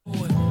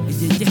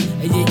Hey yo,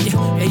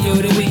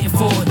 they waiting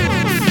for it. The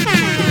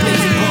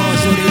blazing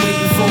bars, yo, they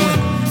waiting for it.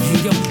 Hey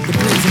yo, the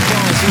blazing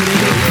bars, yo, they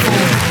waiting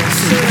for it.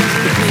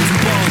 The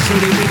blazing bars, yo,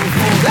 they waiting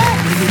for it.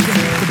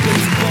 The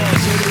blazing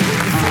bars, yo, they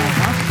waiting for it.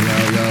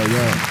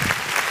 Yo.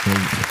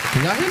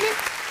 Can y'all hear me?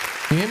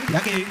 Can you hear me? I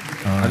can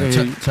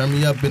hear you. Turn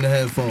me up in the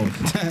headphones.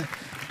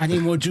 I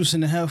need more juice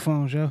in the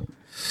headphones, yo.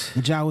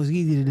 The job was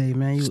easy today,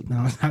 man.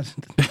 Jadakiss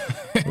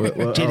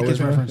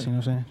reference, you know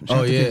what I'm saying?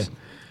 Oh, yeah.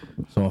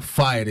 So on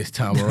fire this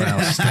time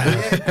around.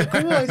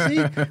 Come on,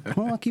 see?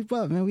 Come on, keep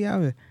up, man. We out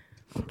here.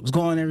 What's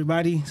going on,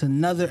 everybody? It's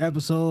another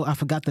episode. I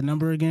forgot the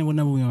number again. What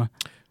number we on?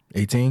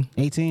 18?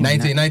 18?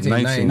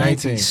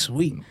 19.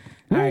 Sweet. Ooh,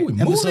 All right, we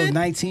episode moving.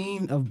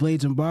 19 of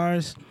Blades and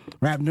Bars,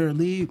 Rap Nerd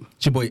League,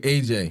 It's your boy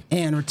AJ.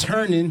 and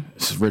returning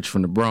This is Rich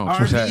from the Bronx.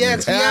 What's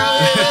RBX.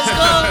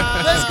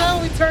 happening? Let's go.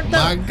 We turned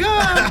My up.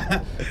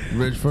 God.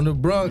 Rich from the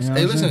Bronx. You know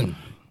Hey, what I'm listen.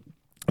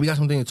 We got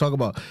something to talk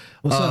about.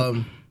 What's up?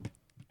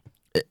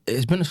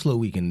 It's been a slow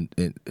week and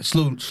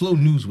slow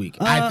news week,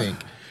 I think.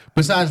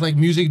 Besides like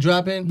music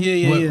dropping,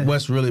 Yeah.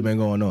 what's really been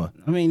going on?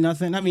 I mean,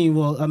 nothing. I mean,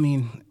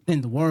 in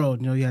the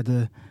world, you had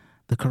the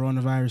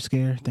coronavirus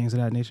scare, things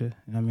of that nature.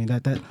 I mean,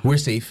 that We're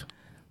safe.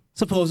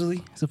 supposedly,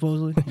 you know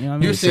what I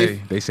mean? You're safe.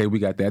 They say we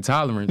got that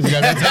tolerance. We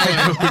got that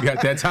tolerance. We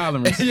got that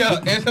tolerance. Yo,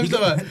 and I'm talking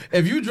about,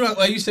 if you drunk,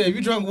 like you said, if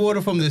you drunk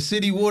water from the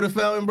city water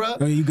fountain, bro,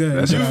 Oh, you good.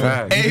 That's You a good.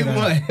 fact.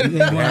 A1. We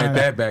had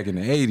that back in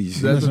the 80s.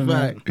 That's a Listen,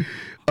 fact.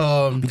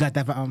 You got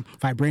that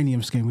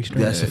vibranium skin. We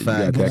straight. That's a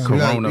fact. got that We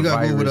gotta go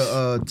coronavirus. over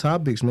the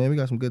topics, man. We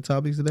got some good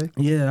topics today.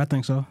 Yeah, I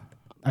think so.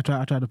 I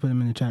tried to put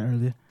them in the chat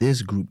earlier.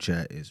 This group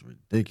chat is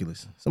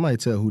ridiculous. Somebody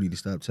tell Hootie to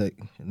stop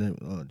texting. And then,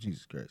 oh,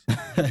 Jesus Christ.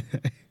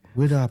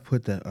 Where did I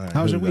put that? All right,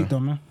 How was here your we week, go.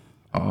 though, man?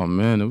 Oh,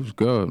 man, it was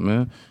good,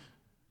 man.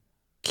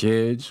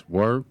 Kids,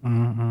 work.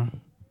 A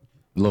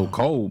little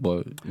cold,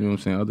 but you know what I'm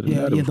saying? Other than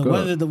Yeah, that, it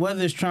was good. the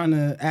weather's trying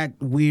to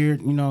act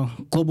weird. You know,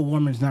 global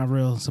warming's not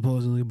real,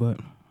 supposedly, but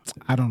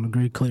I don't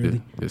agree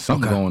clearly. There's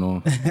something Okay. going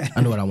on.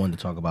 I know what I wanted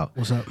to talk about.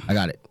 What's up? I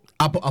got it.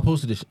 I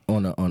posted this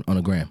on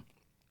a gram.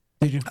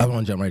 Did you? I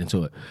want to jump right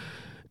into it.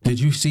 Did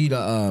you see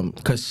the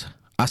Because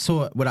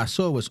what I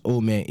saw was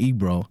old man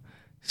Ebro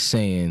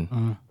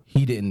saying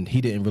he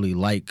didn't really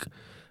like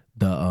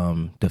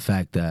the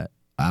fact that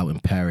out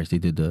in Paris they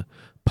did the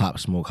Pop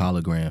Smoke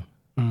hologram.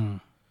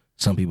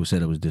 Some people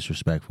said it was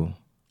disrespectful.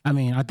 I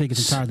mean, I think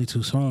it's entirely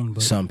too soon,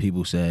 but Some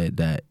people said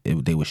that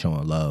they were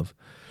showing love.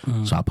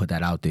 So I put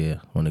that out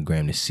there on the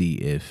gram to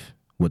see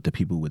what the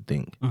people would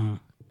think.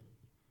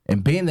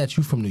 And being that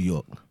you from New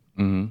York,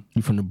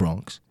 you from the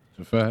Bronx, It's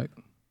a fact.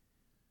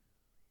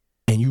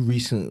 and you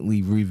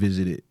recently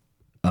revisited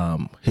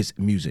his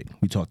music.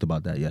 We talked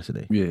about that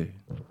yesterday. Yeah.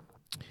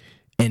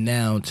 And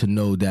now to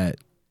know that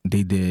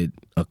they did,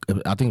 I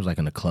think it was like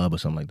in a club or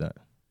something like that.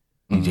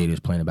 DJ was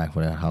playing it back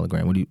for that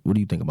hologram. What do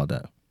you think about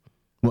that?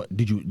 What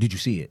did you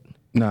see it?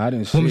 No, I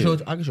didn't Want me see to show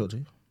it. it? I can show it to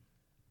you.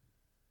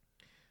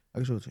 I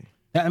can show it to you.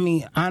 I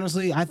mean,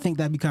 honestly, I think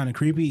that'd be kind of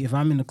creepy if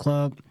I'm in the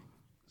club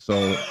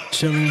So,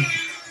 chilling,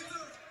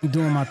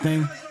 doing my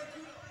thing,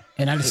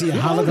 and I just see a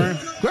hologram.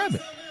 Grab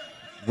it.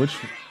 which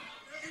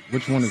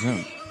one is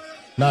him?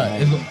 Nah,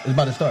 it's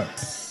about to start.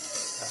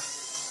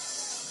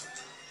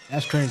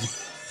 That's crazy.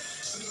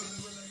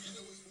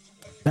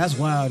 That's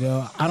wild,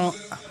 yo.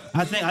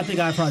 I think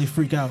I'd probably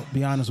freak out.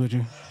 Be honest with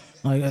you.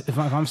 Like if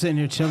I'm sitting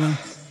here chilling,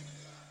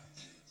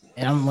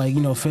 and I'm like,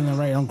 feeling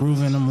right, I'm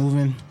grooving, I'm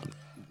moving,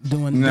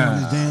 doing Nah.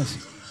 this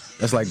dance.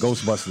 That's like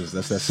Ghostbusters.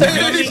 That's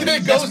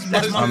that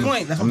That's my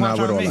point. That's I'm my not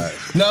point with I'm all trying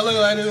to that. No, look,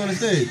 I didn't want to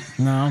say it. make.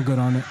 No, I'm good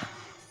on it.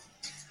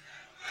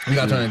 We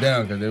gotta turn it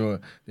down because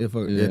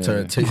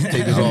they're take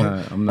this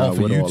off. I'm not off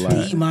with of all YouTube.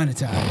 that.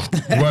 Demonetized.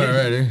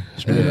 Right.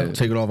 Yeah.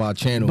 Take it off our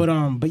channel.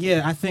 But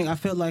yeah, I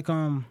feel like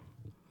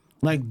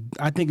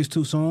I think it's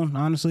too soon.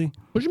 Honestly,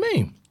 What you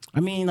mean? I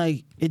mean,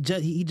 like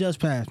he just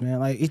passed, man.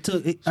 Like it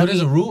took. So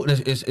there's a rule.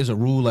 It's a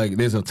rule. Like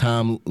there's a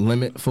time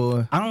limit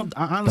for. I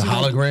honestly The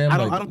hologram? I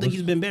don't Like, think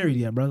he's been buried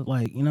yet, bro.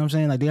 Like, you know what I'm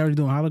saying? Like they already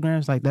doing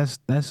holograms. Like that's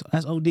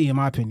OD in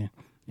my opinion.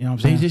 You know what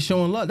I'm They saying? just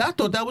showing love. I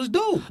thought that was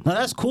dope. No,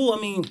 that's cool.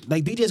 I mean,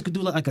 like DJs could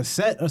do like a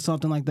set or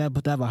something like that,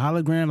 but to have a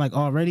hologram like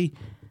already, you know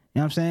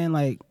what I'm saying?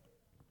 Like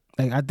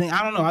I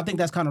don't know. I think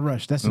that's kind of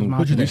rushed. That's just my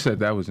You opinion. said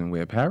that was in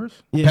where?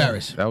 Paris? Yeah.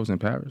 Paris. That was in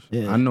Paris?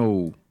 Yeah. I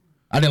know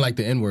I didn't like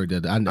the N word.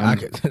 I know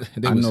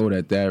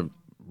that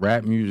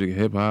rap music,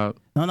 hip hop,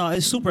 No,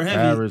 it's super heavy.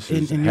 Paris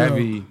is in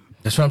heavy. Europe.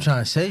 That's what I'm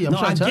trying to say. I'm No,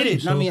 trying I to tell get you.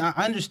 it. So, I mean, I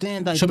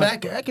understand that. so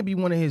that could be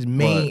one of his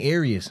main But-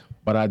 areas.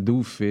 But I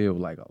do feel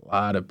like a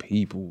lot of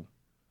people,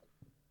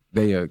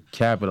 they are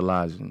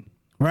capitalizing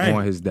right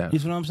on his death. You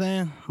know what I'm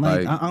saying?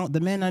 Like, Like- the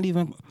man not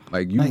even.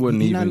 Like you Like,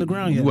 wouldn't he not even, in the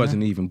ground you yet,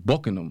 wasn't even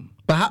booking them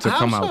But how, to how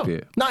come so? out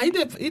there. Nah, he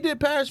did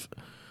Paris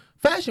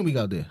Fashion Week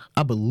out there.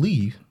 I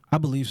believe. I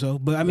believe so,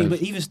 but I mean,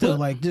 but even still,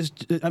 like,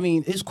 just I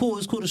mean, it's cool.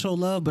 It's cool to show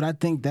love, but I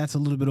think that's a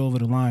little bit over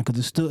the line because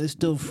it's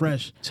still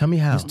fresh. Tell me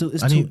how. It's too-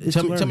 it's I too- need, it's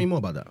tell too me early. more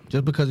about that.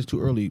 Just because it's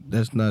too early,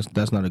 that's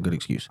not a good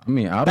excuse. I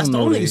mean, I don't That's know.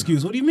 the only they-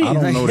 excuse. What do you mean? I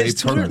don't Like, know they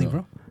it's too early,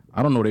 bro.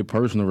 I don't know their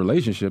personal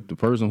relationship. The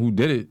person who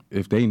did it,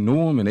 if they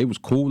knew him and they was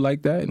cool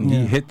like that, and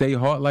he hit their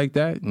heart like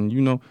that, and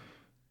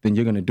then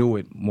you're gonna do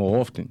it more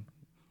often.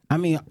 I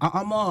mean,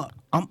 I'm all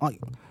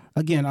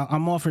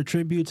for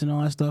tributes and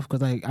all that stuff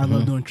because like I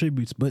love doing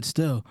tributes, but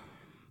still,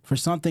 for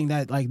something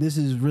that like this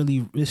is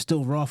really it's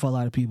still raw for a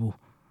lot of people.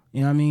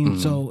 You know what I mean?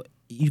 So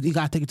you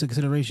gotta take into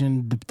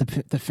consideration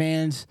the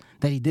fans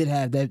that he did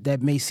have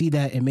that may see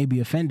that and may be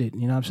offended.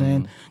 You know what I'm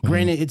saying?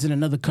 Granted, it's in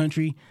another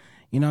country.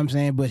 You know what I'm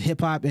saying? But hip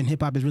hop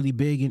is really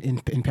big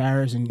in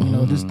Paris and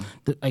just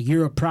like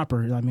Europe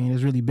proper. I mean,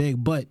 it's really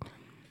big, but.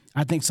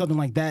 I think something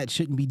like that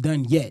shouldn't be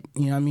done yet.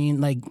 You know what I mean?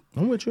 Like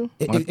I'm with you.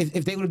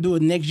 If they were to do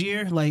it next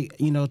year, like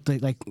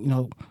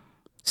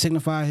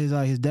signify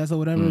his death or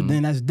whatever,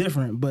 then that's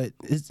different. But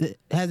it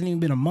hasn't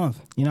even been a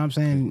month. You know what I'm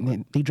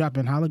saying? They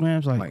dropping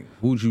holograms. Like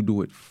who'd you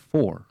do it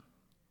for?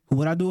 Who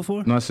would I do it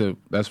for? No, I said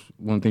that's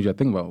one of the things I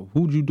think about.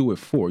 Who'd you do it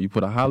for? You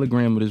put a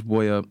hologram of this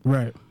boy up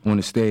on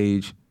the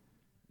stage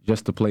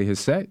just to play his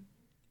set.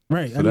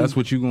 Right. So that's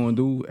what you're going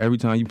to do? Every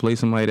time you play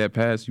somebody that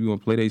passed, you're going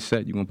to play their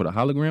set, you're going to put a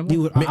hologram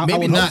on?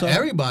 Maybe not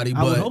everybody, but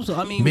I would hope so.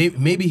 I mean,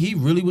 maybe he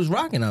really was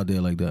rocking out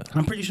there like that.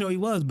 I'm pretty sure he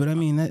was, but I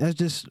mean, that's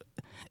just...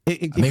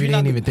 Maybe they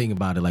didn't even think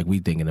about it like we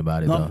thinking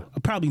about it, though.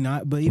 Probably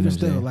not, but even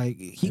still, like,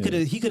 he could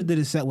have did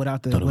his set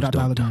without the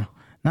hologram.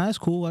 Nah, that's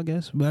cool, I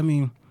guess, but I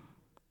mean...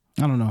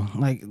 I don't know,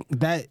 like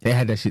that. They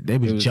had that shit. They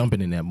was jumping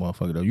in that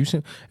motherfucker though. You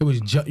see, it was.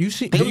 You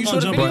see, they you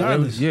saw the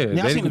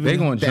video? They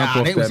gonna jump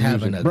off they was that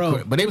having music,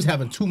 bro. But they was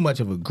having too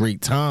much of a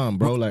great time,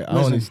 bro. Like I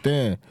don't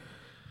understand.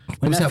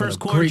 When that first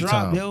quarter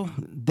drop,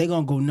 they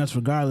gonna go nuts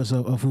regardless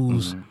of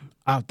who's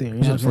out there.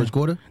 You know the first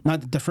quarter?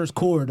 Not the first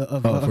chord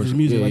of his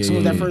music. Like soon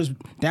as that first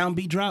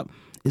downbeat drop,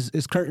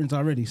 it's curtains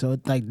already. So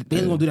like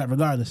they gonna do that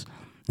regardless. You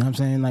know what I'm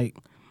saying? Like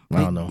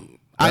I don't know.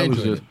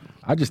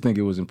 I just think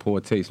it was in poor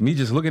taste. Me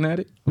just looking at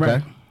it,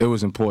 right? It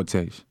was in poor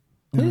taste.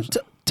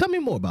 Tell me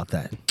more about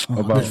that.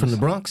 About from the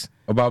Bronx?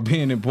 About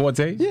being in poor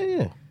taste?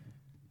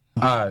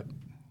 Yeah.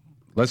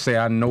 Let's say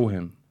I know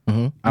him.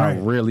 I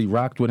really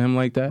rocked with him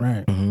like that.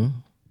 Right.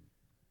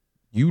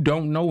 You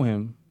don't know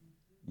him.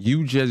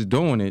 You just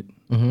doing it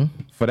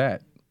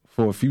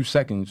for a few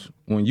seconds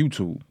on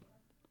YouTube.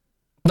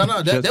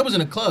 No, that was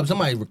in a club.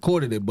 Somebody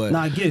recorded it, but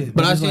I get it.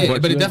 But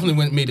it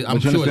definitely made it. I'm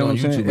sure it's on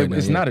YouTube.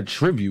 It's not a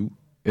tribute.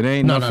 It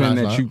ain't nothing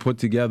that you put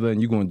together and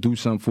you're going to do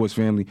something for his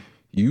family.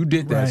 You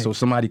did that so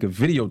somebody could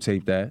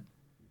videotape that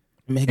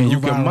and you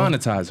can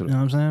monetize it. You know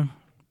what I'm saying?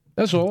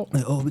 That's all.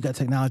 Like, we got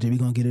technology. We're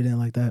going to get it in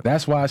like that.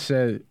 That's why I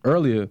said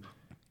earlier,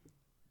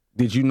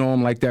 did you know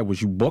him like that?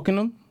 Was you booking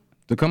him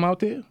to come out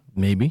there?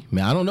 Maybe.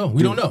 Man, I don't know.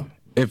 We don't know.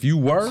 If you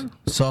were,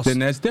 then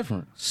that's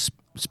different.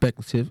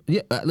 Speculative.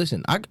 Yeah,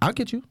 listen, I'll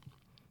get you.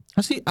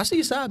 I see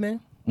your side, man.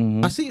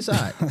 I see your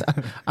side.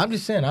 I'm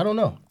just saying, I don't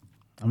know.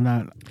 I'm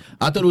not.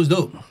 I thought it was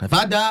dope. If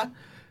I die,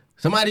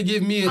 somebody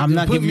give me. I'm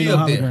not put giving me you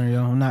up no there. hologram,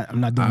 yo. I'm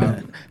not doing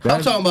that.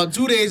 I'm talking about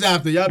 2 days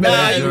after. Y'all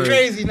better. You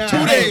crazy? Nah.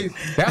 2 days.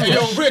 Hey,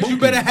 yo, Rich, you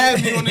better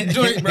have me on the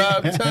joint,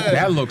 bro.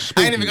 That looks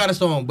spooky. I ain't even got a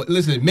song, but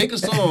listen, make a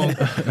song.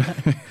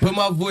 Put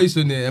my voice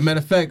in there. As a matter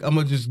of fact, I'm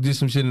gonna just get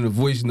some shit in the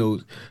voice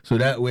notes, so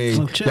that way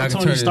y'all can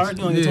Tony Stark.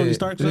 You want to get Tony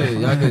Stark? Yeah,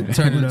 y'all can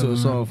turn it into a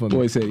song for me.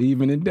 Boy said,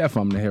 even in death,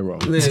 I'm the hero.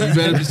 Yeah, you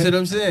better see what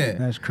I'm saying.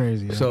 That's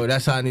crazy. Yo. So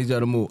that's how I need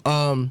y'all to move.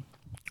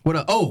 What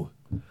up?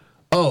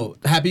 Oh,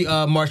 happy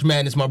March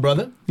Madness, my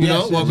brother. You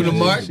know, welcome to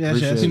March.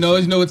 Yes. You know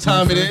what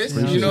time it is.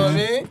 You know what I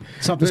mean?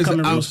 Something's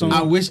coming real soon.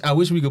 I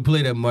wish we could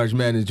play that March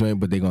Madness joint,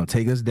 but they're gonna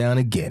take us down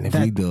again if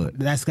we do it.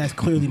 That's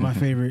clearly my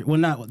favorite.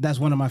 Well, that's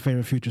one of my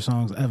favorite Future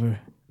songs ever.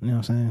 You know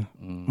what I'm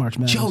saying? March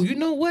Madness. Joe, you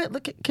know what?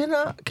 Look, can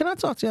I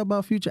talk to you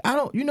about Future? I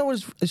don't. You know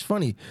what? It's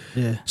funny.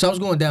 Yeah. So I was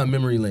going down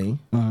memory lane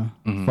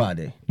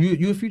Friday.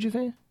 You a Future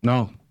fan?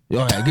 No. All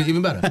right, good,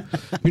 even better.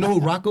 You know who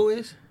Rocco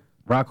is?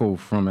 Rocco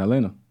from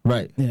Atlanta.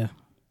 Right. Yeah.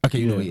 Okay,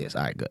 you know who he is.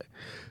 All right, good.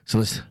 So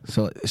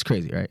it's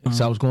crazy, right?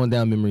 So I was going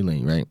down memory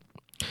lane, right?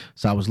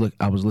 So I was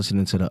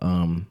listening to the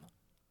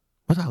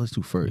what did I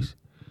listen to first?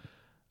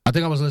 I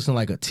think I was listening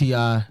like a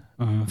T.I.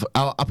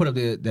 I put up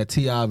that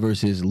T.I.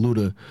 versus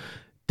Luda.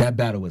 That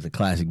battle was a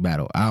classic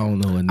battle. I don't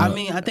know enough. I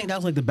mean, I think that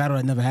was like the battle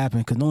that never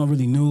happened because no one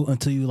really knew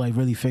until you like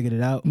really figured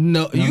it out.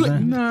 No, you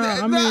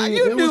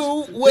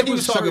knew what he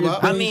was talking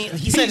about. I mean,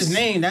 he said his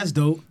name. That's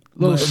dope.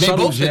 They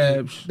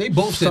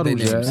both said their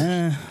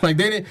names. Like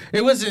they didn't.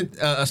 It wasn't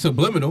a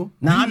subliminal.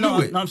 Nah, I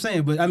know. I'm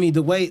saying, but I mean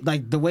the way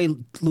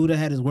Luda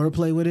had his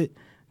wordplay with it,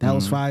 that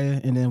was fire.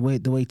 And then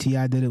the way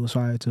T.I. did it was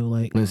fire too.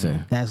 Like,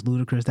 listen, that's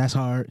ludicrous. That's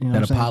hard. You know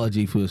that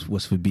apology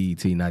was for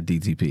BET, not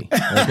DTP. Okay,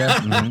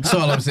 that's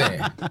all I'm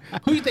saying.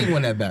 Who you think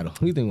won that battle?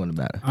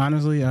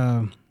 Honestly,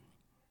 I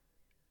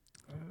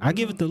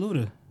give it to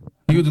Luda.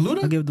 You give it to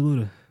Luda? I give it to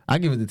Luda. I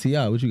give it to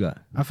T.I. What you got?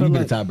 I feel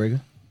like the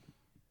tiebreaker.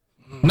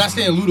 I'm not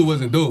saying Luda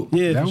wasn't dope.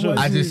 Yeah, for sure.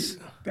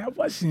 That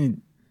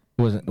wasn't.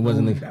 And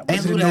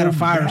Luda had a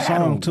fire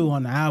song too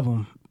on the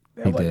album.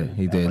 He did.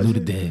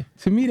 Luda did.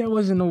 To me, that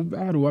wasn't no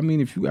battle. I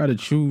mean, if you got to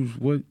choose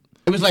what.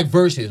 It was like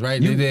verses,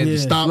 right? They did the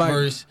stomp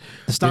verse,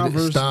 the stomp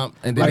verse,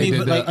 and then they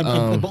did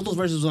both those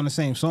verses was on the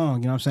same song.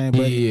 You know what I'm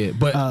saying?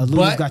 But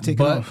Ludacris got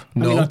taken off.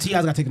 No,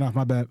 T.I.'s got taken off.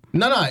 My bad.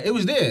 No, it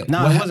was there.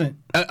 No, it wasn't.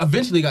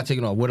 Eventually got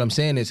taken off. What I'm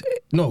saying is,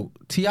 no,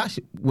 T.I.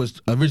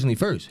 was originally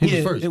first. He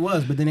was first. It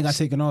was, but then it got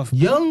taken off.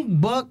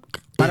 Young Buck.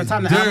 By the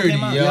time the album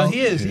came out, yo.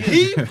 He is.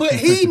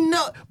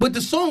 But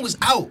the song was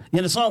out.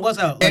 Yeah, the song was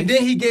out. And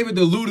then he gave it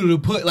to Luda to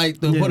put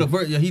put a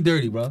verse. Yeah, he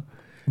dirty, bro.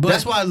 But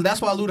that's why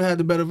Luda had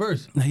the better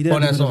verse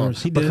on that song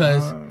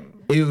because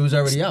it was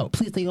already out.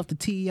 Please take off the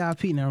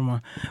TEIP. Never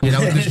mind. Yeah, that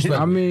was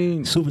disrespectful. I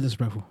mean, super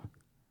disrespectful.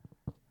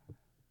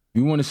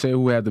 You want to say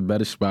who had the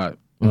better spot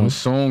on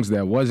songs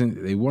that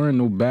weren't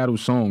no battle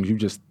songs. You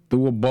just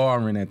threw a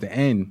bar in at the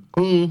end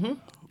to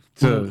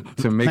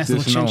make nice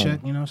this known. Check,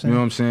 you know what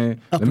I'm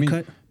saying? Let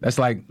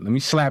me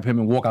slap him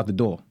and walk out the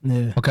door.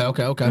 Yeah. Okay. You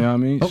know what I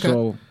mean? Okay.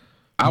 So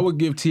I would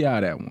give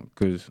T.I. that one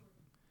because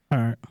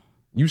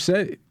you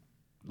said it.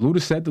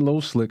 Luda said the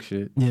little slick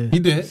shit. Yeah. He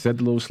did. Said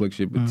the little slick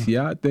shit. But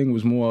T.I. thing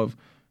was more of,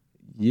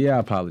 I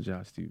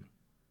apologize to you.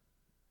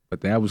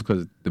 But that was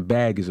because the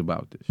bag is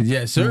about this.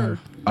 Yes, sir.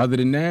 Other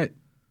than that,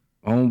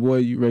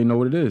 homeboy, you already know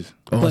what it is.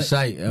 On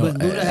site. But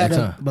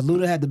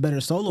Luda had the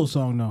better solo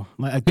song though.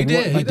 He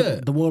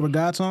did. The War with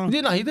God song.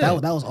 He did.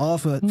 That was all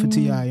for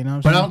T.I. You know what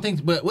I'm saying? But I don't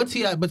think. But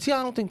T.I.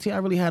 I don't think T.I.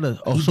 really had a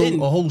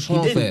whole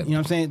song for him. You know what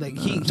I'm saying? Like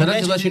so that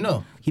just lets you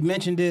know. He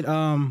mentioned it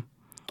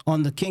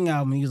on the King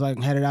album. He was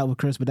like had it out with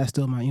Chris, but that's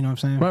still my. You know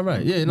what I'm saying?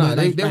 Right. Yeah. No,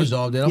 they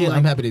resolved it.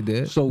 I'm happy they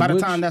did. So by the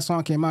time that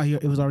song came out,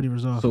 it was already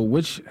resolved. So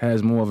which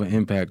has more of an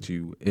impact to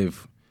you?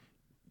 If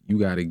you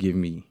got to give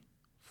me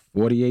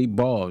 48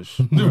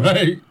 bars,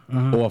 right?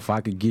 Or if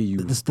I could give you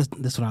this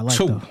what I like.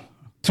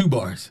 Two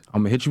bars.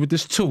 I'm gonna hit you with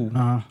this 2.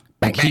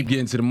 And keep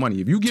getting to the money.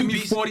 If you give me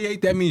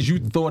 48, that means you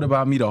thought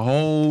about me the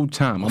whole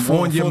time. I'm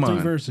on your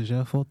mind. 3 verses,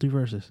 yeah. 3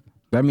 verses.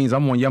 That means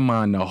I'm on your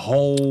mind the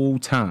whole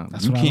time.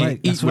 That's you what can't I like.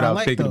 eat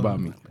without thinking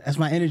about me. That's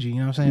my energy. You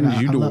know what I'm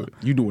saying?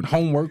 You doing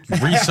homework, you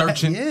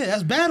researching. Yeah,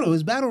 that's battle.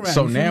 It's battle rap.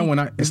 So now when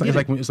it's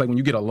like when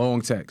you get a long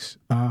text.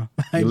 Your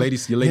lady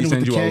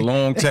sends you a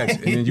long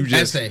text, and then you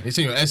just essay. It's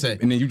in your essay,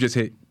 and then you just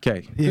hit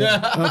K.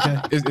 Yeah.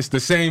 Okay. It's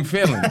the same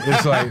feeling.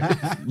 It's like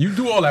you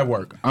do all that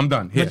work. I'm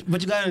done. Here.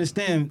 But you gotta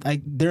understand,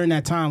 like during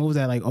that time, what was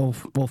that like?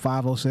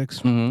 05, 06?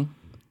 Mm-hmm.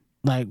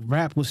 Like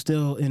rap was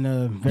still in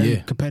a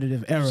very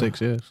competitive era.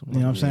 6 years. You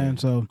know what I'm saying?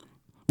 So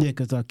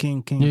because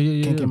King came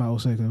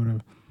out 06 or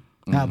whatever.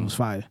 The album was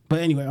fire. But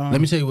anyway, let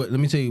me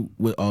tell you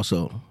what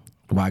also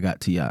why I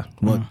got T.I.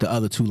 Well, the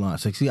other 2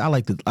 lines. Like, see, I'm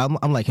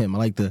like him. I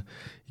like the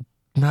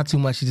not too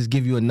much. He just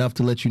give you enough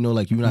to let you know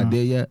like you're not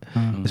there yet.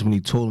 That's when he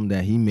told him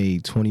that he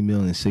made 20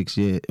 million in 6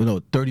 years.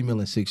 No, 30 million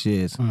in 6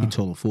 years. He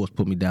told him Force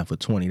put me down for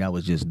 20. That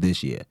was just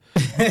this year.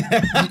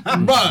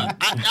 Bruh,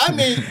 I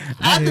mean,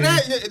 after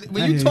that,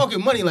 when you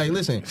talking money, like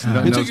listen,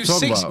 it took you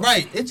 6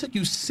 right. It took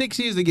you 6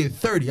 years to get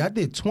 30. I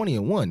did 20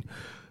 and 1.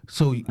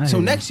 So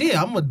next year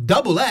I'm gonna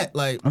double that.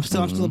 Like I'm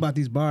still about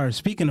these bars.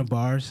 Speaking of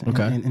bars and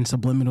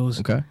subliminals.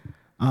 Okay.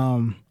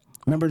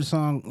 Remember the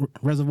song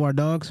Reservoir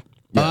Dogs?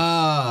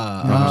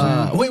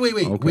 Yeah. Wait.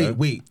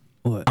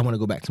 What? I want to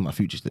go back to my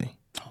Future thing.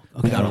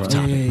 Okay. We got off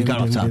topic. We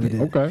got off topic.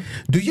 Okay.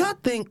 Do y'all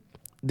think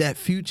that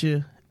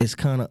Future is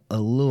kind of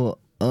a little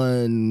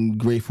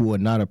ungrateful or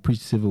not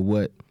appreciative of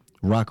what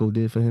Rocco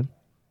did for him?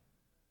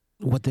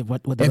 What? I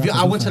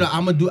went to the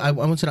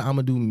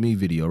I'ma Do Me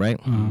video, right?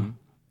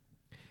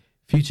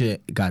 Future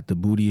got the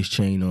bootiest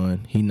chain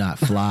on. He not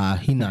fly.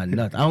 He not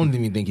nothing. I don't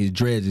even think his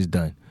dreads is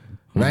done.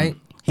 Right?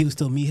 He was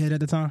still meathead at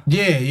the time?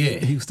 Yeah.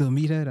 He was still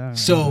meathead? Right.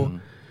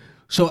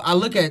 So I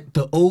look at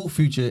the old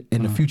Future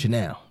and the Future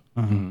now.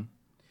 And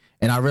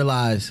I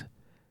realize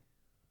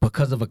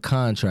because of a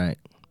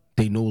contract,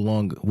 they no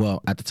longer,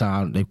 well, at the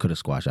time, they could have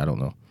squashed, I don't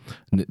know.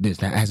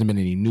 There hasn't been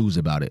any news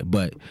about it,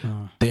 but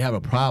they have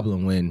a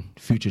problem when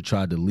Future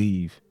tried to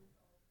leave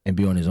and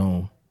be on his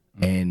own.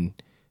 And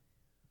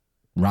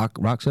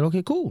Rock said,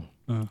 okay, cool.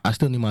 I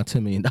still need my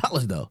 $10 million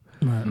though.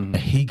 Right. And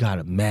he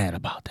got mad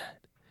about that.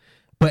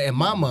 But in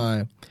my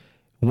mind,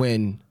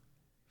 when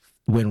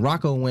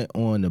Rocco went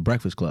on the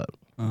Breakfast Club,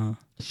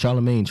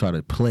 Charlamagne tried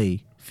to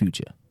play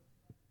Future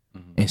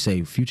and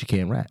say Future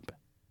can't rap.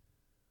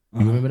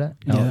 You remember that?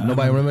 Yeah,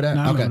 Nobody remember that?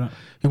 No, okay. That.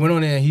 He went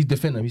on there and he's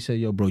defending him. He said,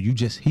 yo, bro,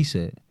 he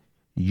said,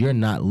 you're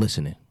not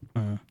listening.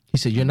 He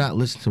said, you're not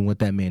listening to what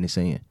that man is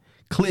saying.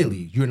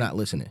 Clearly, you're not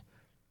listening.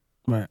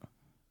 Right.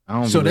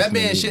 So that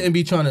man shouldn't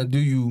be trying to do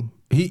you.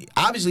 He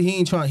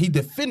ain't trying. He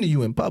defended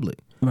you in public.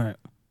 Right.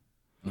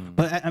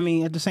 But I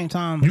mean, at the same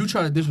time, you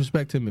try to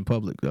disrespect him in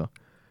public, though.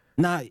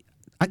 Nah,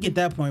 I get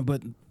that point,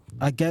 but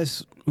I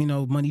guess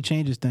money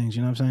changes things.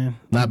 You know what I'm saying?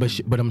 Nah,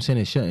 but I'm saying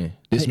it shouldn't.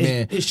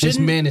 This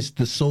man is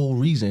the sole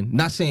reason.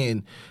 Not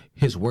saying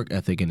his work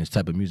ethic and his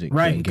type of music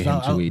right. Get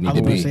him to where he needs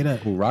to be. Say that.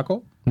 Who,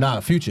 Rocco? Nah,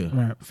 Future.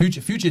 Right.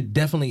 Future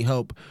definitely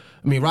helped.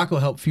 I mean, Rocco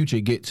helped Future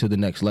get to the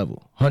next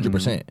level,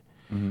 100%.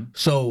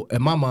 So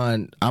in my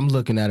mind, I'm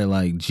looking at it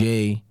like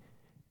Jay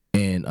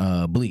and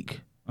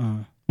Bleak.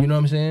 You know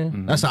what I'm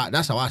saying?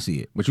 That's how I see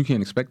it. But you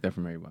can't expect that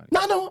from everybody.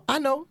 No, I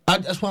know.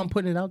 That's why I'm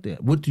putting it out there.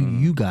 What do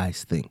you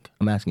guys think?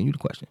 I'm asking you the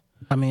question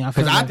I mean, I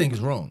feel because I like, think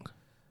it's wrong.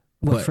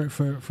 what, but-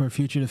 for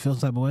Future to feel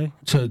some type of way.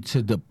 To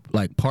the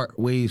like part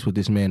ways with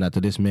this man after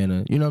this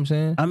man. You know what I'm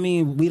saying? I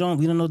mean, we don't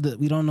know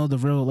the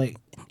real like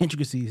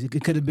intricacies.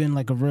 It could have been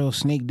like a real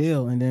snake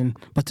deal, and then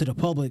but to the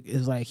public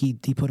is like he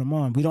put him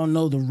on. We don't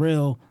know the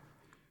real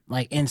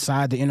like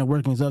inside the inner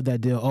workings of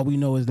that deal. All we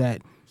know is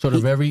that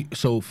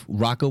So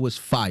Rocco was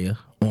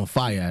on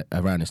fire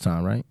around this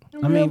time, right?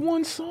 I mean, mean,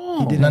 one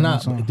song. did No, have no. one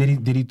song.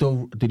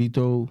 Did he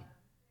throw?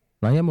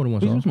 Nah, he had more than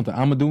one song.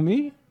 I'ma do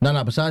me.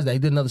 No. Besides that, he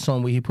did another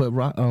song where he put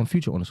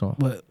Future on the song.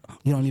 but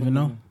you don't even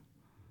know.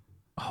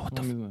 Oh, what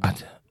the?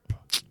 F-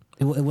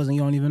 It wasn't.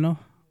 You don't even know.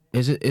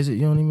 Is it?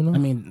 You don't even know? I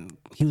mean,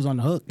 he was on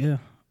the hook, yeah.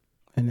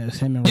 And it's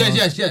him and Ron.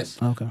 Yes.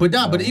 Okay.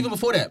 But even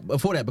before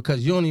that,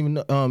 because you don't even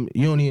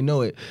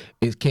know it.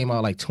 It came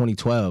out like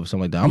 2012,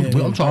 something like that. I'm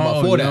talking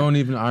about before that. I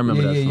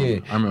remember that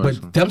song. I remember But that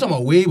song. I'm talking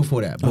about way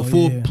before that,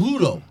 before yeah.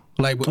 Pluto.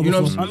 Like, you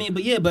know what I'm saying? I mean,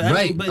 but yeah, but Right.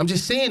 I mean, but I'm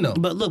just saying though.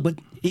 But look, but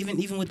even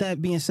with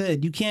that being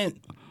said, you can't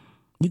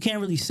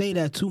really say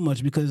that too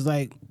much because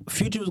like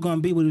Future was gonna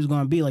be what he was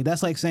gonna be. Like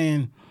that's like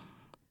saying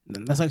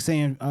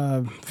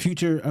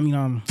Future. I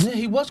mean, Yeah,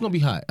 he was gonna be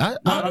hot. I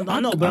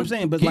know, but I'm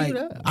saying, but give like- you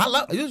that. I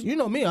love you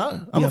know me.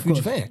 I'm yeah, a of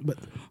Future course. fan. But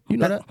You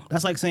know that?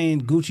 that's like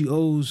saying Gucci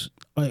owes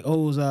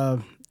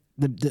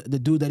the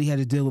dude that he had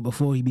to deal with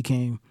before he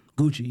became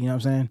Gucci. You know what I'm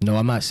saying? No,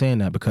 I'm not saying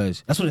that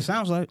because That's what it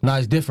sounds like.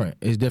 it's different.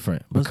 It's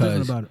different What's because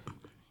different about it?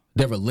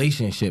 their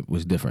relationship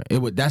was different.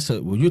 Well,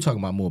 you're talking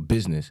about more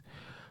business.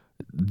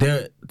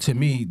 To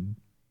me,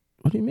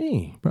 what do you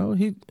mean, bro?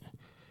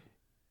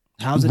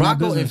 How's it not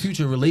Rocco and business?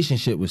 Future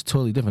relationship was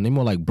totally different. They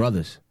more like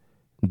brothers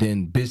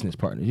than business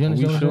partners. You Are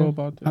we understand? what I'm sure saying?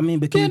 about that? I mean,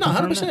 but can Yeah, you no,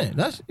 confirm 100%. that?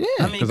 That's yeah.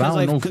 I mean, 'Cause I don't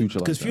like, know Future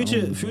like because that. I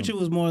don't know. Future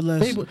was more or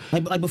less Hey,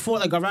 but- like before,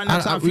 like around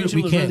that time, we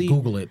Future was can't really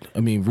Google it. I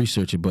mean,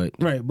 research it, but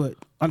right. But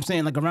I'm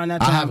saying like around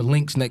that I time, have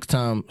links next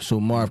time so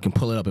Marv can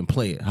pull it up and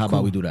play it. How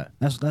about we do that?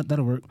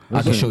 that'll work.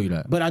 I can show you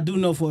that. But I do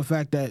know for a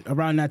fact that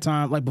around that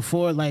time, like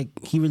before, like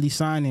he really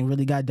signed and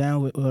really got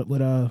down with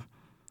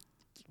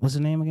what's his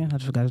name again? I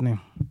just forgot his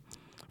name.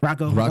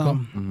 Rocco.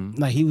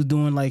 Like he was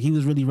doing, like he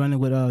was really running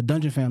with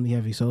Dungeon Family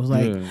heavy. So it was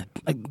like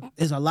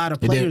there's a lot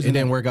of It players.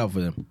 didn't work out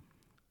for them,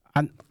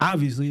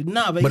 Obviously,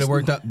 nah, but it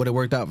worked out. But it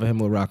worked out for him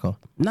with Rocco.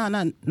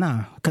 Nah,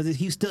 because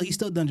he's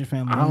still Dungeon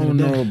Family. I don't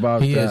know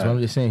about He that. is. But I'm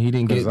just saying he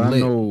didn't get Because I lit.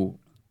 know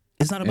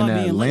It's not in about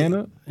being Atlanta,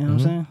 lit. You know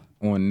what I'm saying?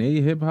 on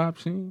their hip hop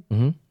scene,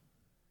 Mhm.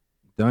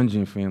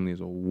 Dungeon Family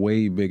is a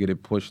way bigger to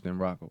push than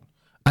Rocco.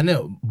 I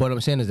know, but what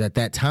I'm saying is at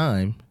that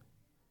time,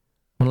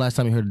 when the last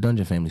time you heard a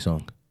Dungeon Family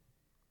song?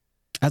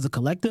 As a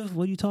collective,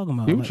 what are you talking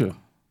about? Future. Like,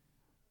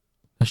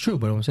 That's true,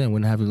 but I'm saying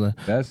when have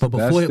That's but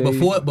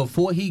that's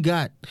before he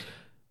got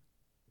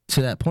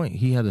to that point,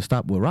 he had to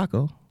stop with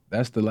Rocco.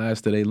 that's the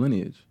last of their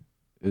lineage.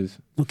 Is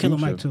With Killer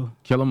Future. Mike too.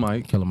 Killer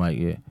Mike. Killer Mike,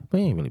 yeah, but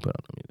he ain't really put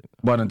out the music.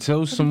 But until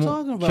What are you someone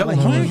talking about? Killer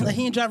Like, Mike.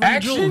 he ain't driving the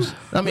Action? jewels.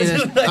 I mean,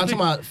 I'm talking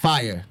about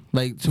fire.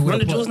 Like to Run what the a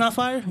point- jewels not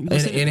fire? You gonna It,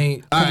 say- it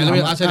ain't. All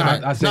right, I'll say it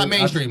right. I said- Not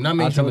mainstream. Not I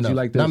mainstream told you enough.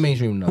 like this. Not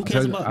mainstream enough. Who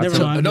cares about? I Never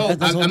told- mind. No,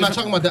 That's a whole I'm not different-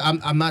 talking about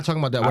that. I'm not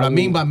talking about that. What I I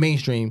mean will- by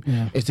mainstream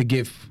Yeah. is to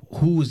give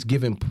who is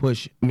giving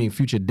push. I mean,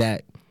 Future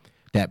that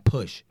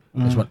push.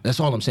 That's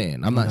all I'm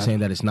saying. I'm not saying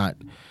that it's not.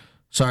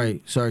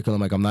 Sorry, Killer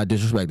Mike. I'm not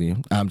disrespecting you.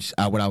 I'm just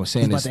what I was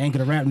saying He's about is to anchor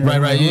the rap nerd.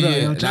 right, Hold yeah, up,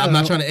 yeah. yo, chill I'm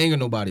not out. trying to anger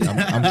nobody.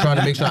 I'm trying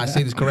to make sure I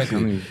say this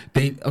correctly.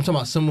 I'm talking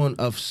about someone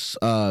of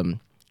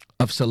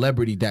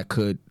celebrity that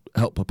could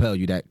help propel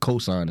you. That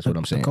cosign is what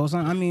I'm saying.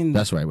 Cosign. I mean,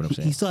 That's right. What I'm He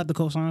saying. still had the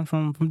cosign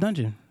from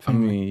Dungeon. I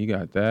mean, he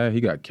got that.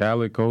 He got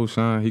Khaled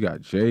cosign. He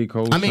got Jay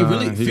cosign. I mean,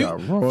 really, he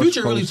got Ross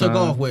Future really took cosign.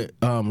 off with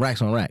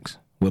Racks on Racks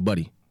with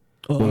Buddy.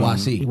 With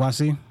YC.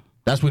 YC.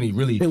 That's when he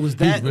really. It was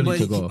that. He really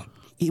but took off.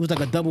 He was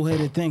like a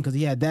double-headed thing because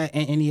he had that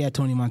and he had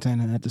Tony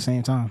Montana at the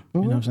same time.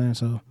 You know what I'm saying?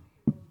 So.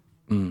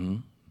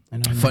 And,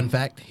 Fun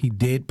fact: he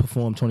did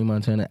perform Tony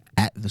Montana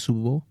at the Super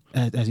Bowl.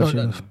 as he No, should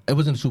no, have. it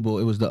wasn't the Super Bowl.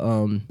 It was the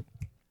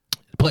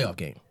playoff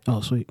game.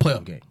 Oh, sweet.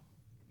 Playoff game.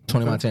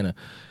 Tony Montana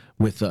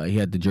with he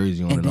had the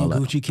jersey on And and, then all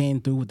that. Gucci came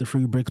through with the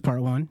Free Bricks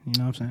Part 1. You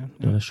know what I'm saying?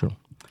 Yeah, that's true.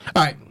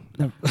 All right.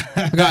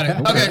 Got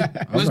it.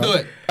 Okay, let's do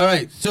it. All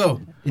right, so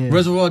Yeah.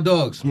 Reservoir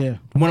Dogs. Yeah.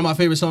 One of my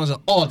favorite songs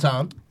of all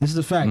time. This is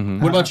a fact.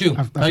 What about you?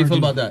 I've How you heard feel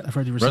about that? I've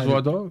heard you recite Reservoir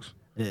it. Dogs.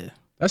 Yeah.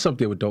 That's up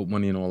there with Dope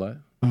Money and all that.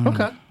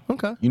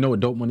 Okay. You know what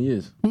Dope Money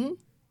is?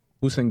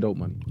 Who sing Dope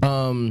Money?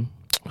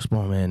 What's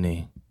my man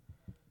name?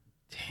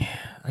 Damn,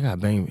 I got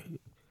bang.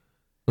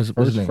 What's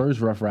his name? First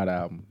Rough Rider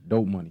album,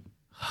 Dope Money,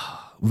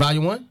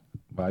 Volume 1?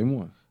 Volume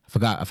 1.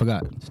 I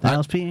forgot.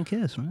 Styles P and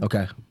Kiss, man.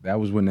 Okay. That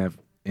was when that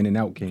In and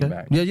Out came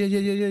back. Yeah.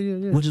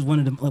 Which is one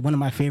of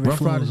my favorite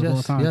Rough Riders, flows of all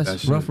yes. time. Yes,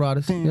 That Rough shit.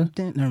 Riders. Yeah.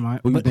 Never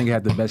mind. Who you But, think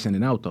had the best In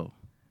and Out though?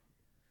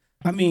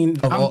 I mean,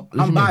 Of all- what you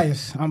I'm mean?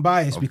 biased. I'm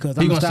biased because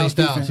He I'm a gonna say Styles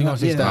P Styles. fan. He gonna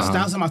say Yeah, Styles.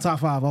 Styles in my top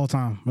 5 all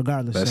time,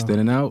 regardless. Best so, In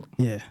and Out.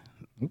 yeah,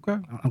 Okay.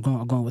 I'm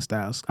going with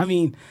Styles. I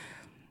mean,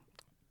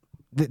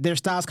 their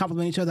styles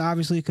complement each other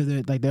obviously because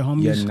they're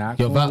homies. You're not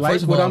Yo, gonna like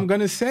first of what all- I'm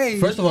gonna say.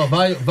 First of all,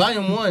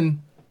 Volume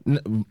 1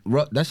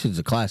 That shit's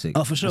a classic.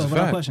 Oh, for sure. That's a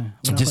Without fact. question.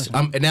 Without Just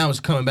question. and now it's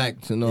coming back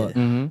to no. It's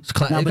Nah, it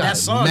but got that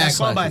song by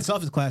classic.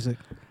 itself is classic.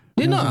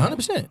 Yeah, no,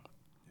 100%.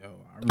 Yo,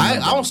 I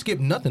don't skip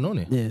nothing on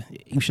it. Yeah,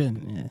 you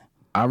shouldn't. Yeah.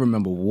 I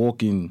remember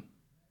walking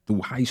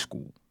through high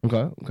school,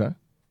 Okay.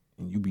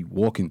 and you be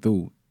walking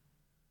through,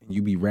 and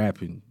you be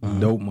rapping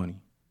Dope Money.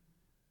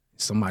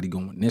 Somebody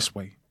going this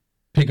way.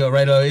 Pick up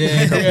right up,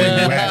 yeah.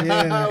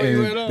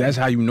 And that's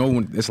how you know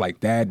when it's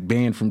like that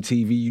band from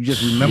TV. You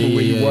just remember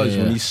where you was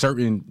when these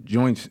certain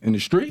joints in the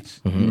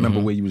streets. You remember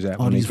where you was at.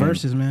 All when these they came.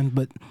 verses, man.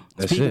 But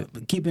That's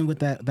keeping with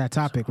that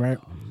topic, right?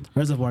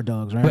 Reservoir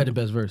Dogs, Who had right? the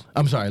best verse?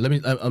 I'm sorry. Let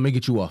me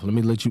get you off. Let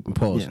me let you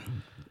pause.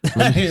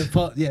 Yeah. Yes,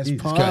 pause. Let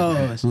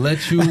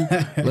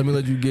me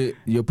let you get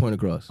your point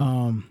across.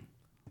 I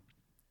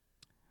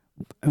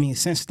mean,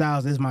 since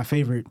Styles is my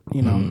favorite,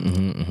 you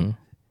know,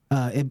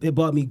 it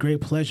brought me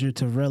great pleasure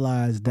to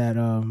realize that,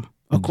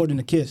 according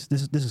to Kiss,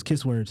 this is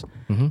Kiss words,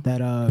 that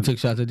You took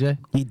shots at Jay?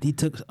 he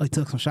took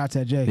some shots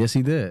at Jay. Yes,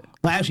 he did.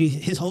 But actually,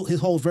 his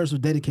whole verse was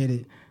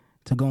dedicated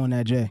to going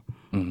at Jay.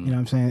 You know what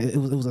I'm saying? It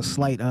was a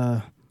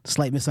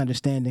slight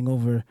misunderstanding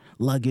over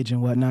luggage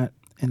and whatnot,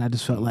 and I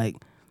just felt like,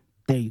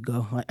 there you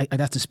go. Like,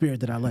 that's the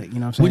spirit that I like. You know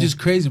what I'm saying? Which is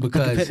crazy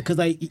because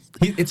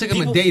it took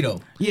him a day though.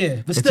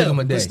 Yeah, but It took him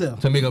a day still.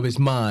 to make up his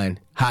mind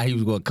how he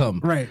was going to come.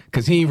 Right.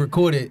 Because he didn't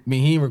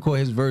record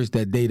his verse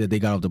that day that they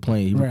got off the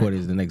plane. He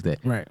recorded it the next day.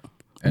 Right.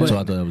 And But so I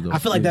thought that was dope. I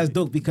feel like that's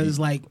dope because it's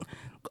like,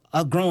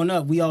 growing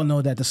up, we all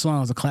know that the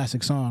song is a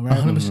classic song, right?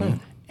 100%.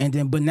 And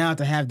then, but now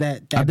to have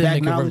that I back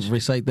didn't knowledge.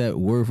 recite that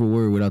word for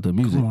word without the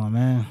music. Come on,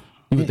 man.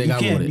 You would think I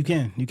wrote it. You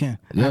can.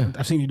 Yeah.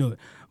 I've seen you do it.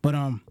 But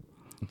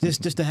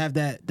just to have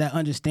that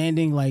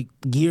understanding, like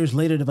years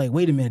later, to like,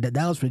 wait a minute,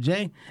 that was for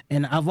Jay.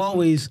 And I've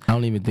always I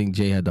don't even think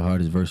Jay had the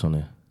hardest verse on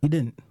there. he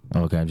didn't.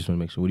 Oh, okay, I just want to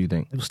make sure. What do you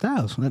think? It was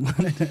Styles, in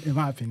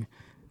my opinion.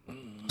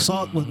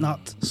 Sauce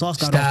got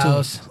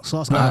Styles. off too.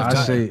 Sauce got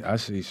off. I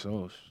say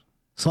Sauce.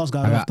 Sauce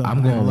got off though.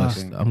 I'm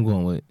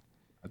going with.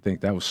 I think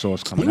that was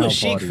Sauce coming You a out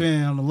Chic party.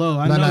 fan on the low.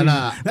 I No. know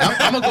you.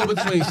 I'm gonna go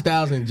between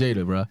Styles and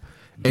Jada, bro.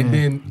 And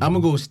then I'm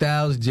gonna go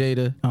Styles,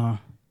 Jada,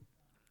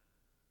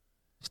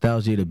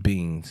 Styles, Jada,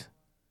 Beans,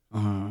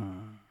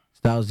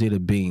 Styles,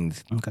 Jada,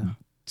 Beans, Okay.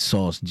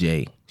 Sauce,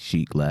 Jay,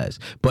 Chic last.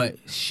 But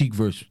Chic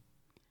verse.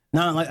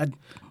 No, like I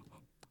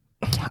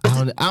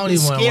don't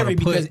it's even want scary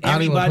to put. because I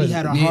don't even wanna everybody put-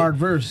 had a yeah. hard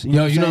verse.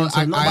 Yo, You know, what I'm saying? So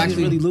I nobody's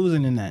actually, really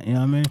losing in that. You know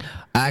what I mean?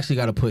 I actually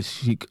got to put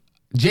Chic.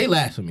 Jay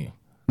last for me.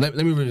 Let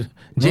me read.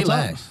 Jay Real talk.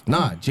 last.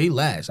 Nah, Jay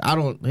last. I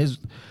don't. His.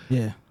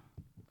 Yeah.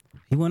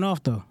 He went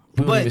off though.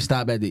 He don't even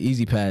stop at the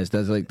easy pass.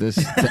 That's like this.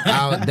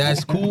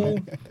 That's cool,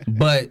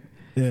 but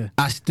Yeah.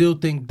 I still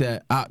think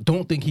that I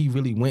don't think he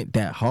really went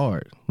that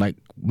hard. Like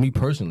me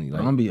personally, like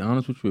I'm gonna be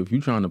honest with you. If you're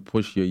trying to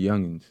push your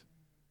youngins,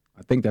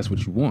 I think that's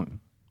what you want.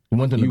 you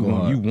want them to You go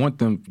hard. want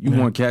them. You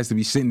want cats to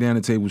be sitting down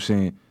at the table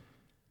saying,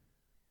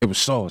 "It was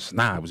Sauce.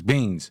 Nah, it was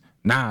Beans.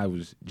 Nah, it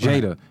was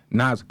Jada.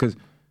 Nah, because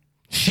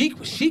Chic.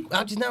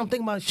 I just now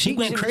thinking about She Chic.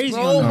 went Shit was- crazy.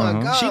 Oh on my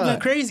that. god. She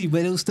went crazy,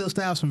 but it was still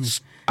Styles for me.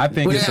 I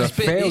think What it's did I a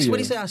spit? failure. What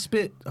he say? I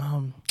spit.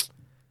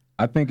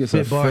 I think it's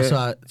Spit a bar.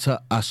 failure. So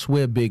I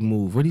swear, big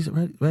move. What he said?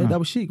 Right? That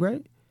was Chic,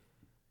 right?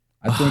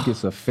 I think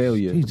it's a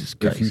failure Jesus if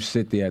Christ. you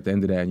sit there at the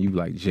end of that and you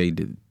like Jay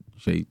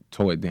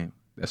tore it down.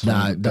 That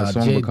song, Nah.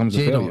 song Jay, becomes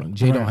Jay a failure.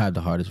 don't have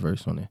the hardest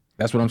verse on there.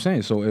 That's what I'm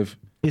saying. So if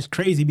It's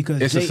crazy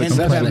because it's Jay a ended up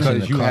success playing having in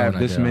because the you car have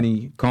when I this get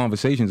many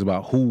conversations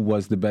about who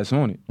was the best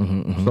on it.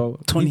 So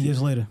 20 he-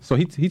 years later. So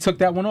he took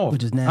that one off.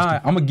 Which is nasty. All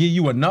right, I'm gonna give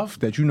you enough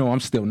that you know I'm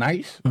still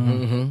nice.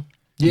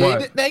 Yeah,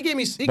 But- they gave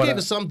me. He but gave I-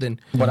 us something.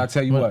 But I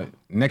tell you what,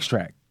 next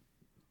track.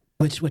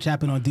 Which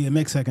happened on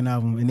DMX second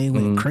album, and they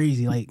went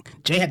crazy. Like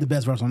Jay had the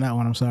best verse on that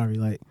one. I'm sorry,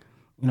 like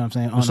you know what I'm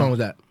saying. What song was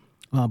that?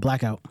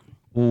 Blackout.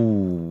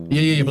 Ooh,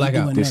 Yeah,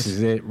 Blackout. doing this next.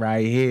 is it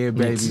right here,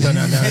 baby. No.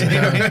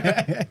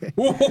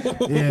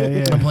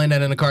 Yeah. I'm playing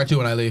that in the car too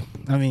when I leave.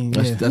 I mean,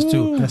 That's yeah. that's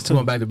two. That's two.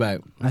 Going back to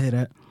back. I hear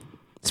that.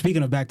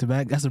 Speaking of back to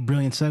back, that's a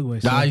brilliant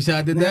segue. Nah, you said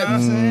I did that.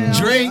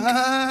 Drake.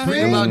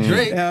 Speaking about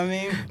Drake. Yeah, I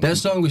mean, That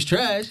song was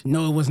trash.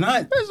 no, it was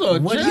not. That's all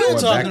What trash. you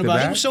What, talking back to about?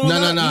 back? You showing No,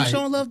 love? no. You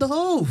showing love the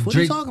whole? What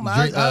Drake, you talking about?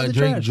 How's the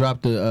Drake trash?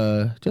 dropped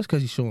the just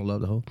because he's showing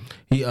love the whole.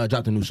 He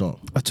dropped a new song.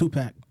 A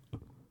 2-pack.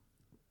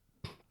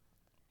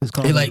 It's